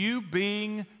 are you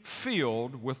being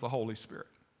filled with the Holy Spirit?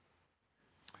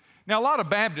 Now, a lot of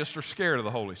Baptists are scared of the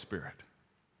Holy Spirit.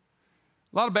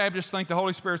 A lot of Baptists think the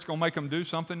Holy Spirit's going to make them do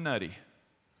something nutty.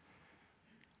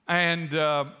 And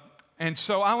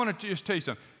so I want to just tell you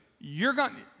something. You're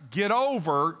going to get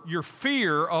over your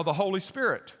fear of the Holy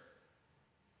Spirit.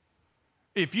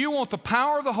 If you want the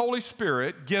power of the Holy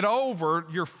Spirit, get over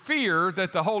your fear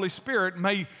that the Holy Spirit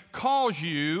may cause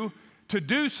you to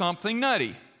do something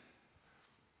nutty.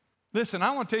 Listen,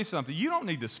 I want to tell you something. You don't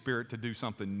need the Spirit to do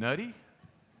something nutty.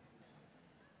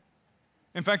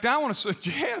 In fact, I want to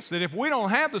suggest that if we don't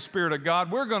have the Spirit of God,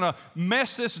 we're going to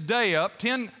mess this day up,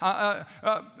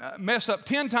 mess up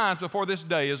 10 times before this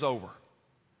day is over.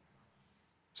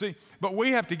 See, but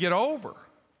we have to get over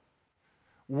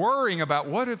worrying about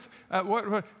what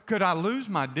could I lose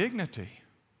my dignity?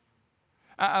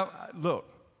 Look,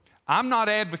 I'm not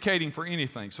advocating for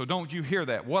anything, so don't you hear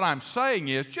that. What I'm saying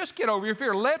is just get over your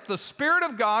fear. Let the Spirit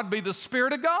of God be the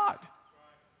Spirit of God.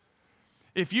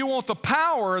 If you want the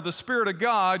power of the Spirit of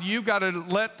God, you've got to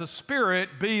let the Spirit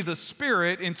be the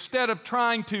Spirit instead of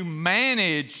trying to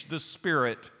manage the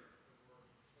Spirit.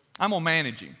 I'm going to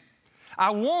manage Him.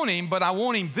 I want Him, but I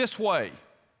want Him this way.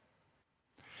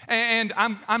 And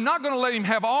I'm not going to let Him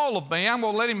have all of me. I'm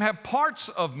going to let Him have parts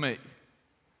of me.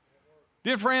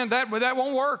 Dear friend, that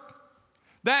won't work.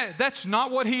 That's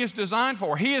not what He is designed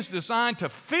for. He is designed to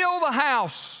fill the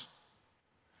house.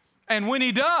 And when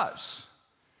He does,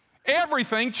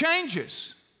 everything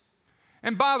changes.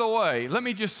 And by the way, let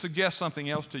me just suggest something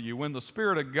else to you. When the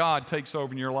Spirit of God takes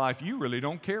over in your life, you really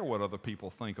don't care what other people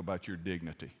think about your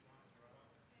dignity.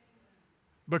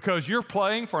 Because you're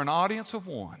playing for an audience of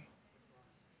one.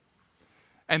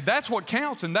 And that's what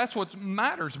counts, and that's what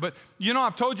matters. But, you know,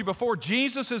 I've told you before,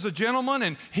 Jesus is a gentleman,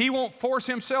 and He won't force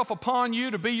Himself upon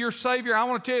you to be your Savior. I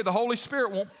want to tell you, the Holy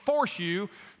Spirit won't force you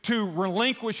to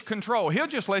relinquish control. He'll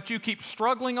just let you keep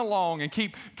struggling along and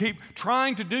keep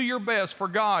trying to do your best for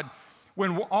God,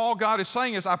 when all God is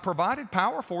saying is, I've provided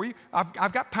power for you.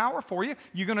 I've got power for you.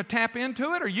 You going to tap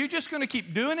into it, or are you just going to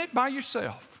keep doing it by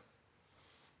yourself?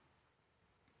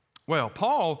 Well,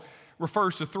 Paul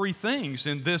refers to three things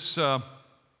in this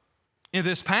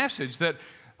passage that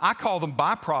I call them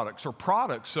byproducts or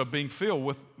products of being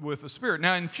filled with the Spirit.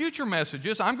 Now, in future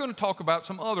messages, I'm going to talk about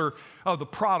some other of the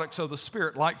products of the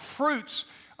Spirit, like fruits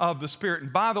of the Spirit.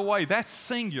 And by the way, that's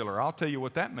singular. I'll tell you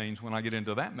what that means when I get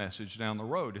into that message down the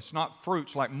road. It's not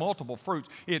fruits like multiple fruits.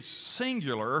 It's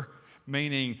singular,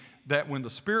 meaning that when the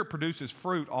Spirit produces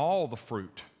fruit, all the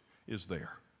fruit is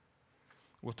there.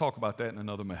 We'll talk about that in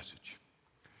another message.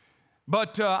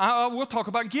 But we'll talk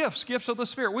about gifts of the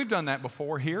Spirit. We've done that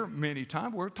before here many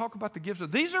times. We'll talk about the gifts.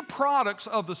 These are products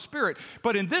of the Spirit.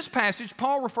 But in this passage,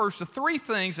 Paul refers to three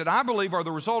things that I believe are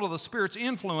the result of the Spirit's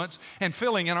influence and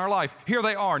filling in our life. Here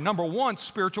they are. Number one,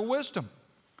 spiritual wisdom.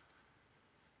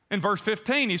 In verse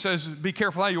 15, he says, be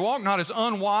careful how you walk, not as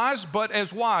unwise, but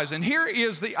as wise. And here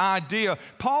is the idea.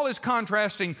 Paul is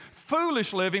contrasting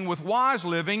foolish living with wise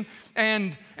living,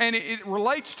 and it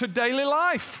relates to daily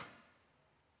life.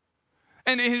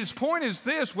 And his point is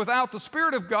this: without the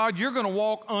Spirit of God, you're going to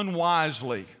walk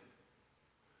unwisely.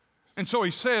 And so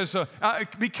he says,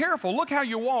 be careful, look how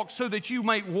you walk so that you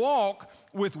may walk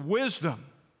with wisdom.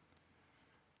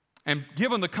 And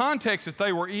given the context that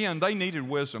they were in, they needed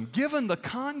wisdom. Given the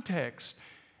context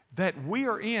that we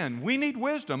are in, we need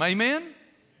wisdom. Amen?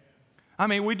 I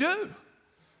mean, we do.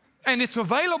 And it's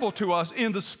available to us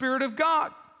in the Spirit of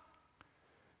God.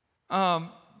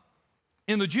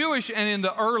 In the Jewish and in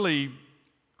the early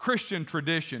Christian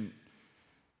tradition,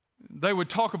 they would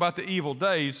talk about the evil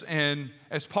days, and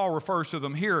as Paul refers to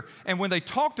them here, and when they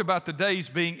talked about the days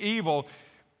being evil,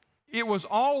 it was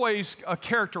always a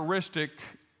characteristic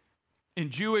in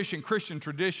Jewish and Christian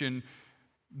tradition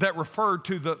that referred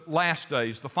to the last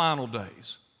days, the final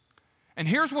days. And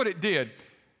here's what it did.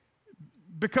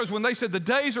 Because when they said the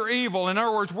days are evil, in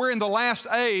other words, we're in the last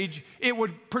age, it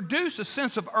would produce a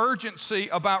sense of urgency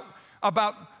about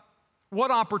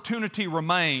what opportunity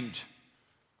remained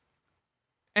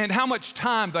and how much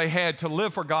time they had to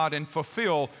live for God and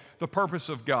fulfill the purpose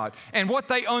of God. And what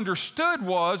they understood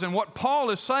was, and what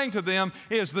Paul is saying to them,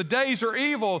 is the days are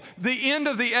evil. The end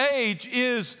of the age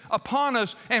is upon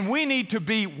us, and we need to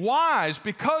be wise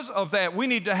because of that. We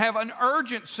need to have an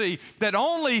urgency that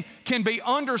only can be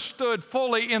understood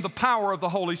fully in the power of the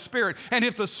Holy Spirit. And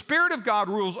if the Spirit of God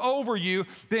rules over you,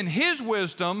 then His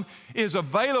wisdom is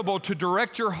available to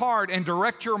direct your heart and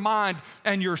direct your mind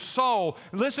and your soul.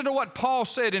 Listen to what Paul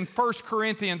said in 1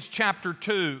 Corinthians chapter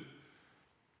 2.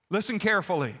 Listen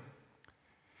carefully.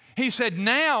 He said,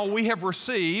 now we have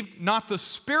received not the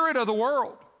spirit of the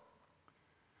world,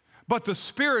 but the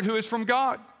Spirit who is from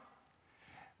God.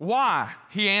 Why?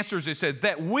 He answers, he said,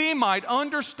 that we might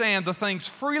understand the things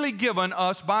freely given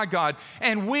us by God,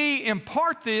 and we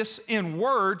impart this in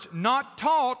words not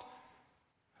taught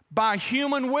by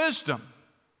human wisdom,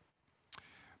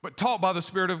 but taught by the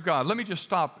Spirit of God. Let me just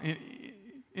stop,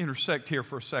 intersect here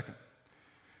for a second.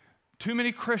 Too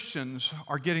many Christians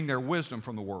are getting their wisdom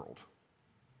from the world.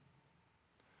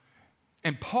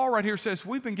 And Paul right here says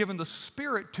we've been given the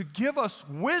Spirit to give us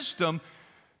wisdom,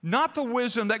 not the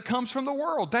wisdom that comes from the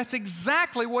world. That's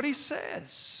exactly what he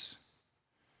says.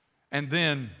 And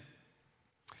then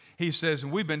he says,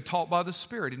 and we've been taught by the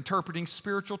Spirit, interpreting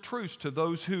spiritual truths to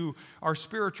those who are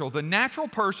spiritual. The natural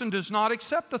person does not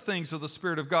accept the things of the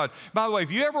Spirit of God. By the way, if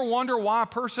you ever wonder why a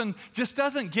person just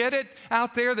doesn't get it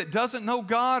out there that doesn't know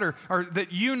God or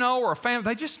that you know or a family,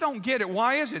 they just don't get it.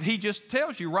 Why is it? He just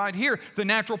tells you right here, the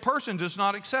natural person does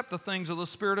not accept the things of the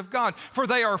Spirit of God, for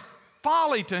they are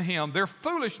folly to him, their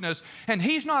foolishness, and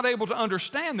he's not able to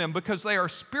understand them because they are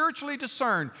spiritually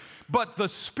discerned. But the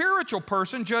spiritual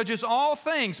person judges all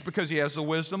things because he has the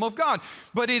wisdom of God.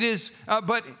 But is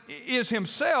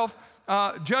himself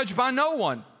judged by no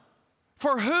one.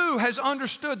 For who has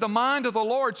understood the mind of the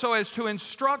Lord so as to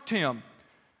instruct him?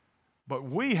 But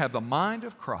we have the mind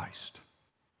of Christ.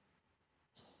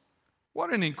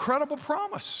 What an incredible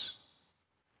promise.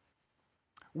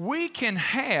 We can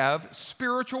have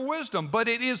spiritual wisdom, but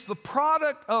it is the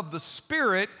product of the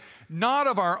Spirit, not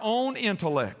of our own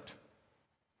intellect.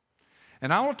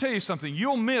 And I will tell you something,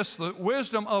 you'll miss the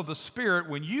wisdom of the Spirit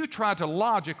when you try to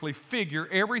logically figure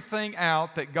everything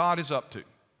out that God is up to.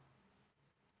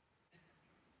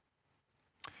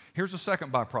 Here's the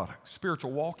second byproduct,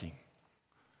 spiritual walking.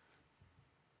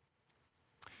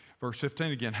 Verse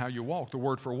 15 again, how you walk. The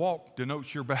word for walk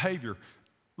denotes your behavior,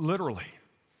 literally.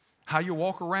 How you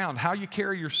walk around, how you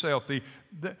carry yourself.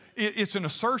 It's an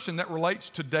assertion that relates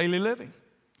to daily living.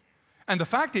 And the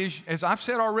fact is, as I've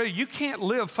said already, you can't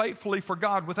live faithfully for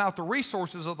God without the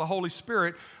resources of the Holy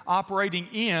Spirit operating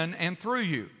in and through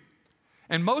you.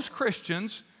 And most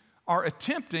Christians are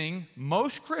attempting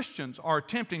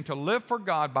to live for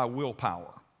God by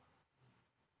willpower.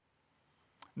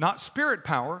 Not spirit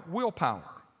power, willpower.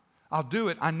 I'll do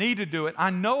it. I need to do it.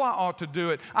 I know I ought to do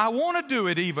it. I want to do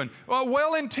it even.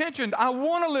 Well-intentioned. I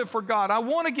want to live for God. I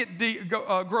want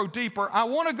to grow deeper. I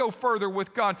want to go further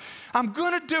with God. I'm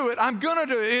going to do it. I'm going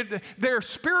to do it. Their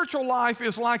spiritual life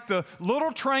is like the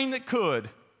little train that could.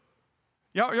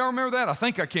 Y'all remember that? I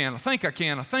think I can. I think I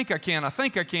can. I think I can. I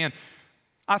think I can.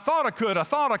 I thought I could. I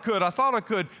thought I could. I thought I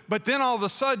could. But then all of a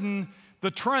sudden,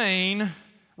 the train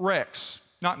wrecks.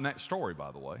 Not in that story,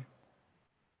 by the way.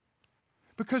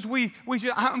 Because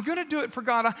I'm going to do it for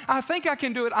God. I think I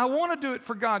can do it. I want to do it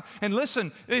for God. And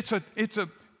listen, it's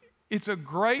a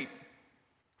great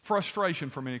frustration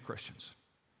for many Christians.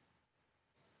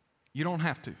 You don't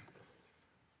have to.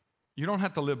 You don't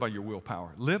have to live by your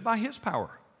willpower. Live by His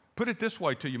power. Put it this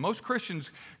way to you. Most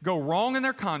Christians go wrong in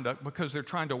their conduct because they're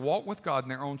trying to walk with God in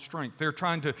their own strength. They're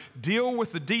trying to deal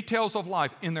with the details of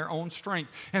life in their own strength.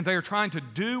 And they're trying to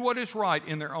do what is right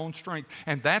in their own strength.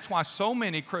 And that's why so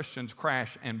many Christians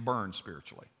crash and burn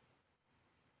spiritually.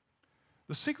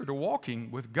 The secret to walking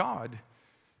with God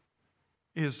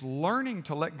is learning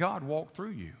to let God walk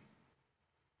through you.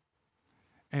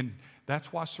 And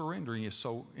that's why surrendering is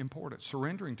so important.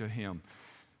 Surrendering to Him.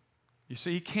 You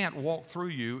see, He can't walk through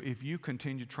you if you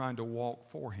continue trying to walk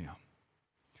for Him,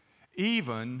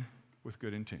 even with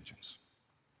good intentions.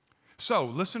 So,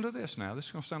 listen to this now. This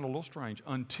is going to sound a little strange.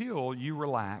 Until you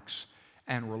relax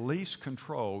and release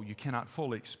control, you cannot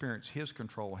fully experience His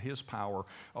control, His power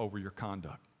over your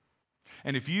conduct.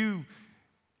 And if you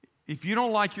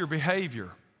don't like your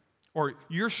behavior, or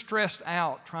you're stressed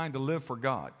out trying to live for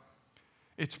God,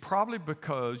 it's probably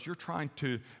because you're trying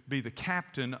to be the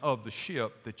captain of the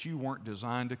ship that you weren't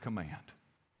designed to command.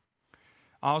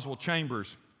 Oswald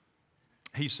Chambers,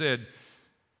 he said,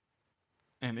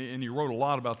 and he wrote a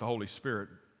lot about the Holy Spirit,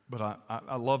 but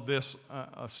I love this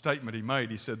a statement he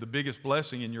made. He said, the biggest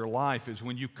blessing in your life is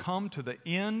when you come to the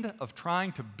end of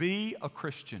trying to be a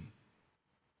Christian,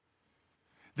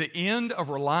 the end of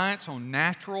reliance on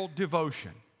natural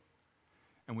devotion,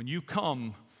 and when you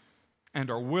come and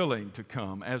are willing to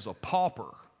come as a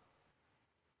pauper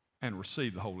and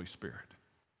receive the Holy Spirit.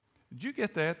 Did you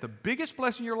get that? The biggest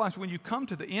blessing in your life is when you come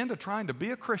to the end of trying to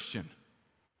be a Christian.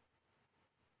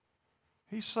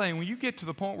 He's saying when you get to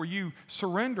the point where you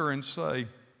surrender and say,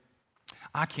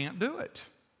 I can't do it.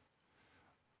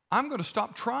 I'm going to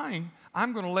stop trying.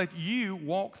 I'm going to let you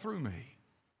walk through me.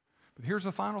 But here's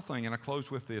the final thing, and I close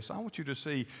with this. I want you to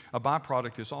see a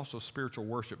byproduct is also spiritual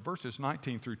worship. Verses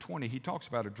 19 through 20, he talks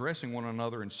about addressing one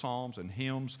another in psalms and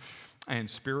hymns and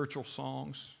spiritual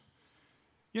songs.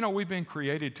 You know, we've been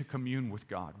created to commune with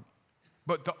God.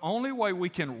 But the only way we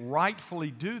can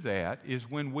rightfully do that is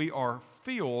when we are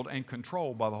filled and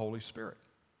controlled by the Holy Spirit.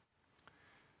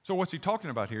 So what's he talking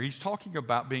about here? He's talking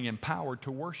about being empowered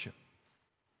to worship.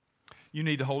 You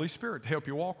need the Holy Spirit to help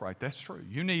you walk right. That's true.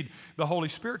 You need the Holy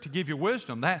Spirit to give you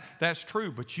wisdom. That's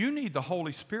true. But you need the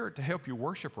Holy Spirit to help you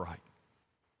worship right.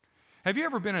 Have you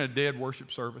ever been in a dead worship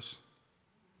service?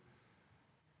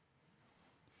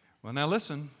 Well, now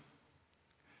listen.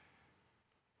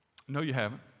 No, you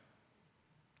haven't.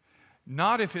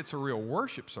 Not if it's a real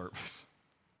worship service.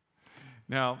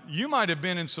 Now, you might have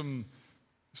been in some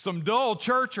dull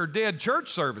church or dead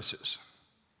church services.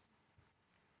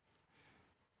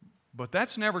 But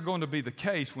that's never going to be the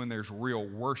case when there's real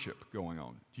worship going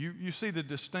on. You see the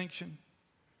distinction?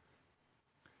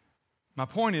 My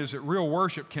point is that real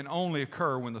worship can only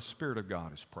occur when the Spirit of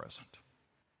God is present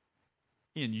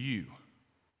in you.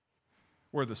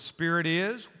 Where the Spirit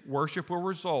is, worship will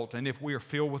result. And if we are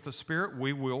filled with the Spirit,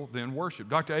 we will then worship.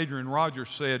 Dr. Adrian Rogers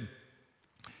said,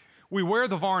 we wear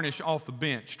the varnish off the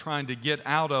bench trying to get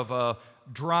out of a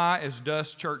dry as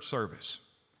dust church service.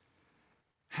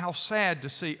 How sad to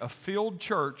see a filled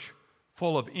church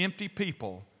full of empty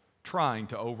people trying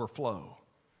to overflow.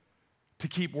 To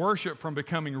keep worship from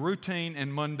becoming routine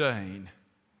and mundane,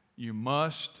 you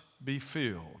must be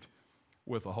filled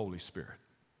with the Holy Spirit.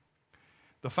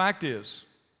 The fact is,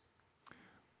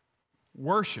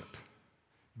 worship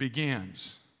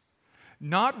begins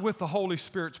not with the Holy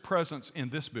Spirit's presence in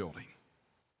this building.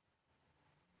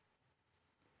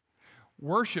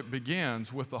 Worship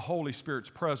begins with the Holy Spirit's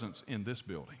presence in this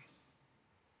building.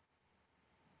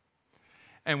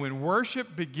 And when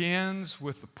worship begins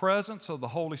with the presence of the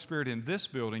Holy Spirit in this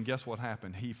building, guess what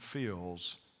happened? He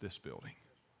fills this building.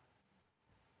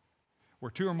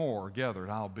 Where two or more are gathered,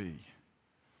 I'll be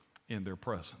in their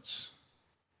presence.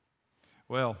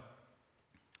 Well,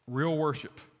 real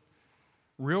worship,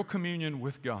 real communion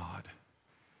with God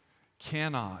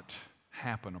cannot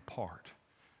happen apart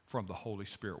from the Holy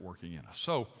Spirit working in us.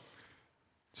 So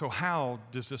how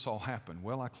does this all happen?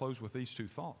 Well, I close with these two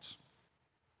thoughts.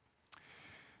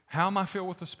 How am I filled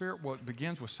with the Spirit? Well, it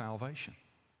begins with salvation.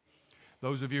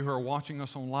 Those of you who are watching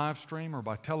us on live stream or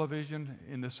by television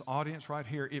in this audience right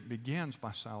here, it begins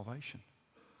by salvation.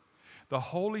 The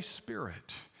Holy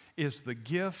Spirit is the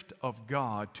gift of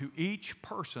God to each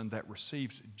person that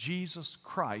receives Jesus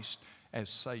Christ as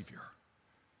Savior.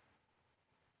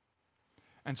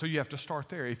 And so you have to start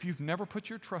there. If you've never put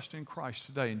your trust in Christ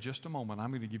today, in just a moment,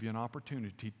 I'm going to give you an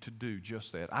opportunity to do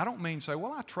just that. I don't mean say,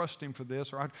 well, I trust Him for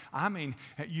this, or I mean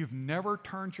you've never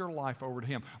turned your life over to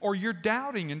Him, or you're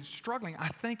doubting and struggling. I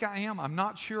think I am. I'm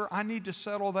not sure. I need to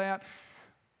settle that.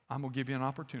 I'm going to give you an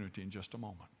opportunity in just a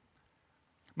moment.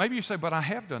 Maybe you say, but I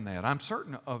have done that. I'm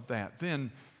certain of that.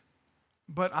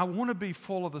 But I want to be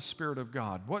full of the Spirit of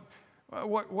God.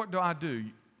 What do I do?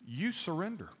 You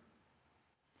surrender.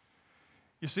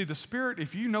 You see, the Spirit,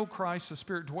 if you know Christ, the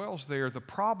Spirit dwells there, the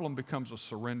problem becomes a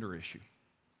surrender issue,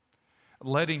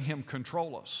 letting Him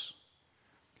control us.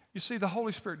 You see, the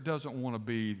Holy Spirit doesn't want to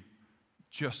be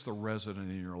just the resident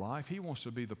in your life. He wants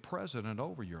to be the president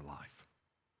over your life.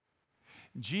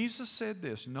 Jesus said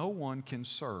this, no one can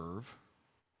serve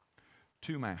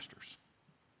two masters.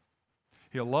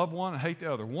 He'll love one and hate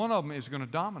the other. One of them is going to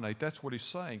dominate. That's what he's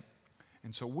saying.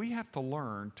 And so we have to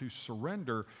learn to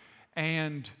surrender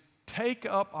and take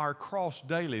up our cross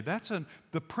daily. That's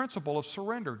the principle of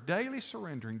surrender. Daily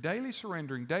surrendering, daily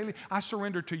surrendering, daily. I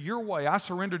surrender to your way. I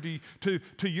surrender to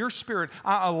your spirit.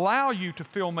 I allow you to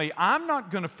fill me. I'm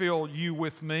not going to fill you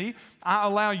with me. I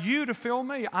allow you to fill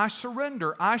me. I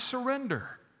surrender. I surrender.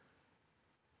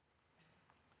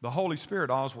 The Holy Spirit,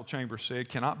 Oswald Chambers said,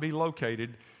 cannot be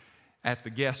located at the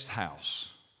guest house.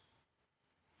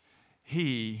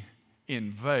 He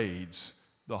invades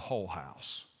the whole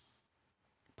house.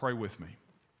 Pray with me.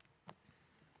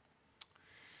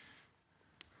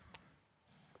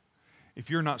 If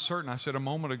you're not certain, I said a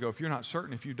moment ago, if you're not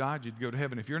certain if you died, you'd go to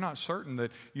heaven. If you're not certain that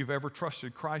you've ever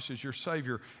trusted Christ as your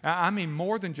Savior, I mean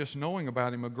more than just knowing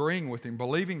about Him, agreeing with Him,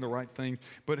 believing the right things,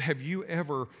 but have you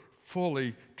ever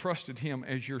fully trusted Him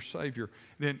as your Savior,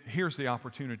 then here's the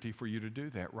opportunity for you to do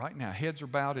that right now. Heads are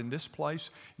bowed in this place.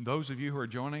 And those of you who are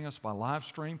joining us by live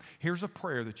stream, here's a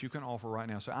prayer that you can offer right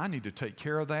now. Say, I need to take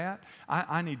care of that.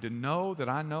 I need to know that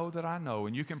I know that I know.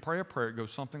 And you can pray a prayer. It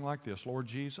goes something like this. Lord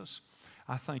Jesus,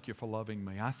 I thank you for loving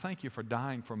me. I thank you for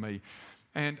dying for me.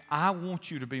 And I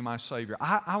want you to be my Savior.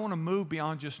 I want to move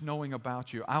beyond just knowing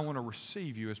about you. I want to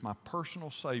receive you as my personal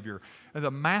Savior,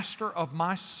 the master of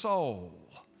my soul.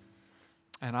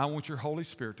 And I want your Holy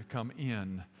Spirit to come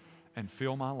in and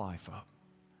fill my life up.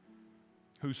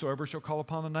 Whosoever shall call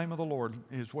upon the name of the Lord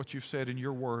is what you've said in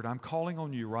your word. I'm calling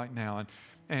on you right now.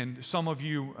 And some of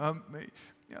you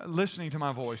listening to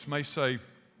my voice may say,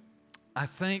 I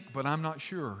think, but I'm not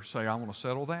sure. Say, I want to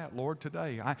settle that, Lord,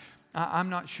 today. I'm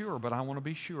not sure, but I want to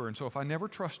be sure. And so if I never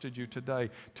trusted you today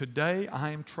I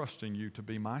am trusting you to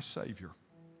be my Savior.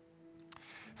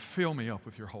 Fill me up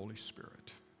with your Holy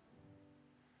Spirit.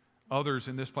 Others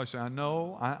in this place say, I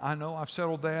know, I've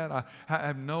settled that. I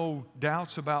have no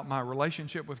doubts about my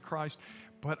relationship with Christ,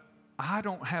 but I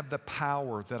don't have the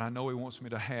power that I know He wants me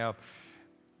to have.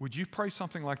 Would you pray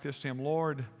something like this to Him?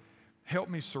 Lord, help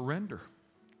me surrender.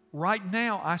 Right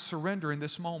now, I surrender in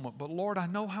this moment, but Lord, I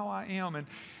know how I am,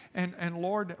 and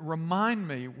Lord, remind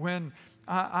me when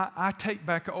I take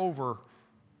back over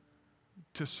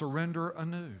to surrender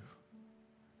anew.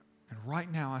 And right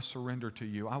now, I surrender to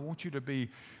you. I want you to be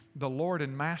the Lord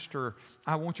and Master.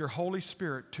 I want your Holy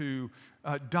Spirit to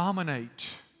dominate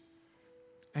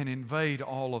and invade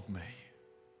all of me.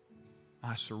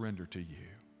 I surrender to you.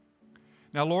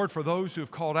 Now, Lord, for those who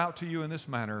have called out to you in this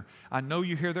manner, I know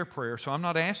you hear their prayer, so I'm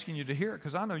not asking you to hear it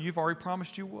because I know you've already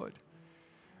promised you would.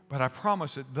 But I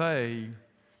promise that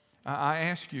I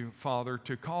ask you, Father,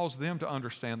 to cause them to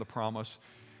understand the promise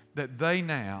that they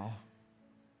now,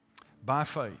 by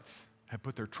faith, have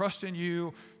put their trust in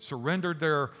you, surrendered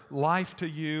their life to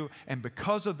you, and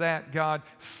because of that, God,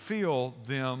 fill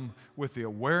them with the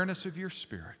awareness of your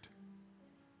Spirit.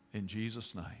 In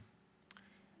Jesus' name,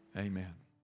 amen.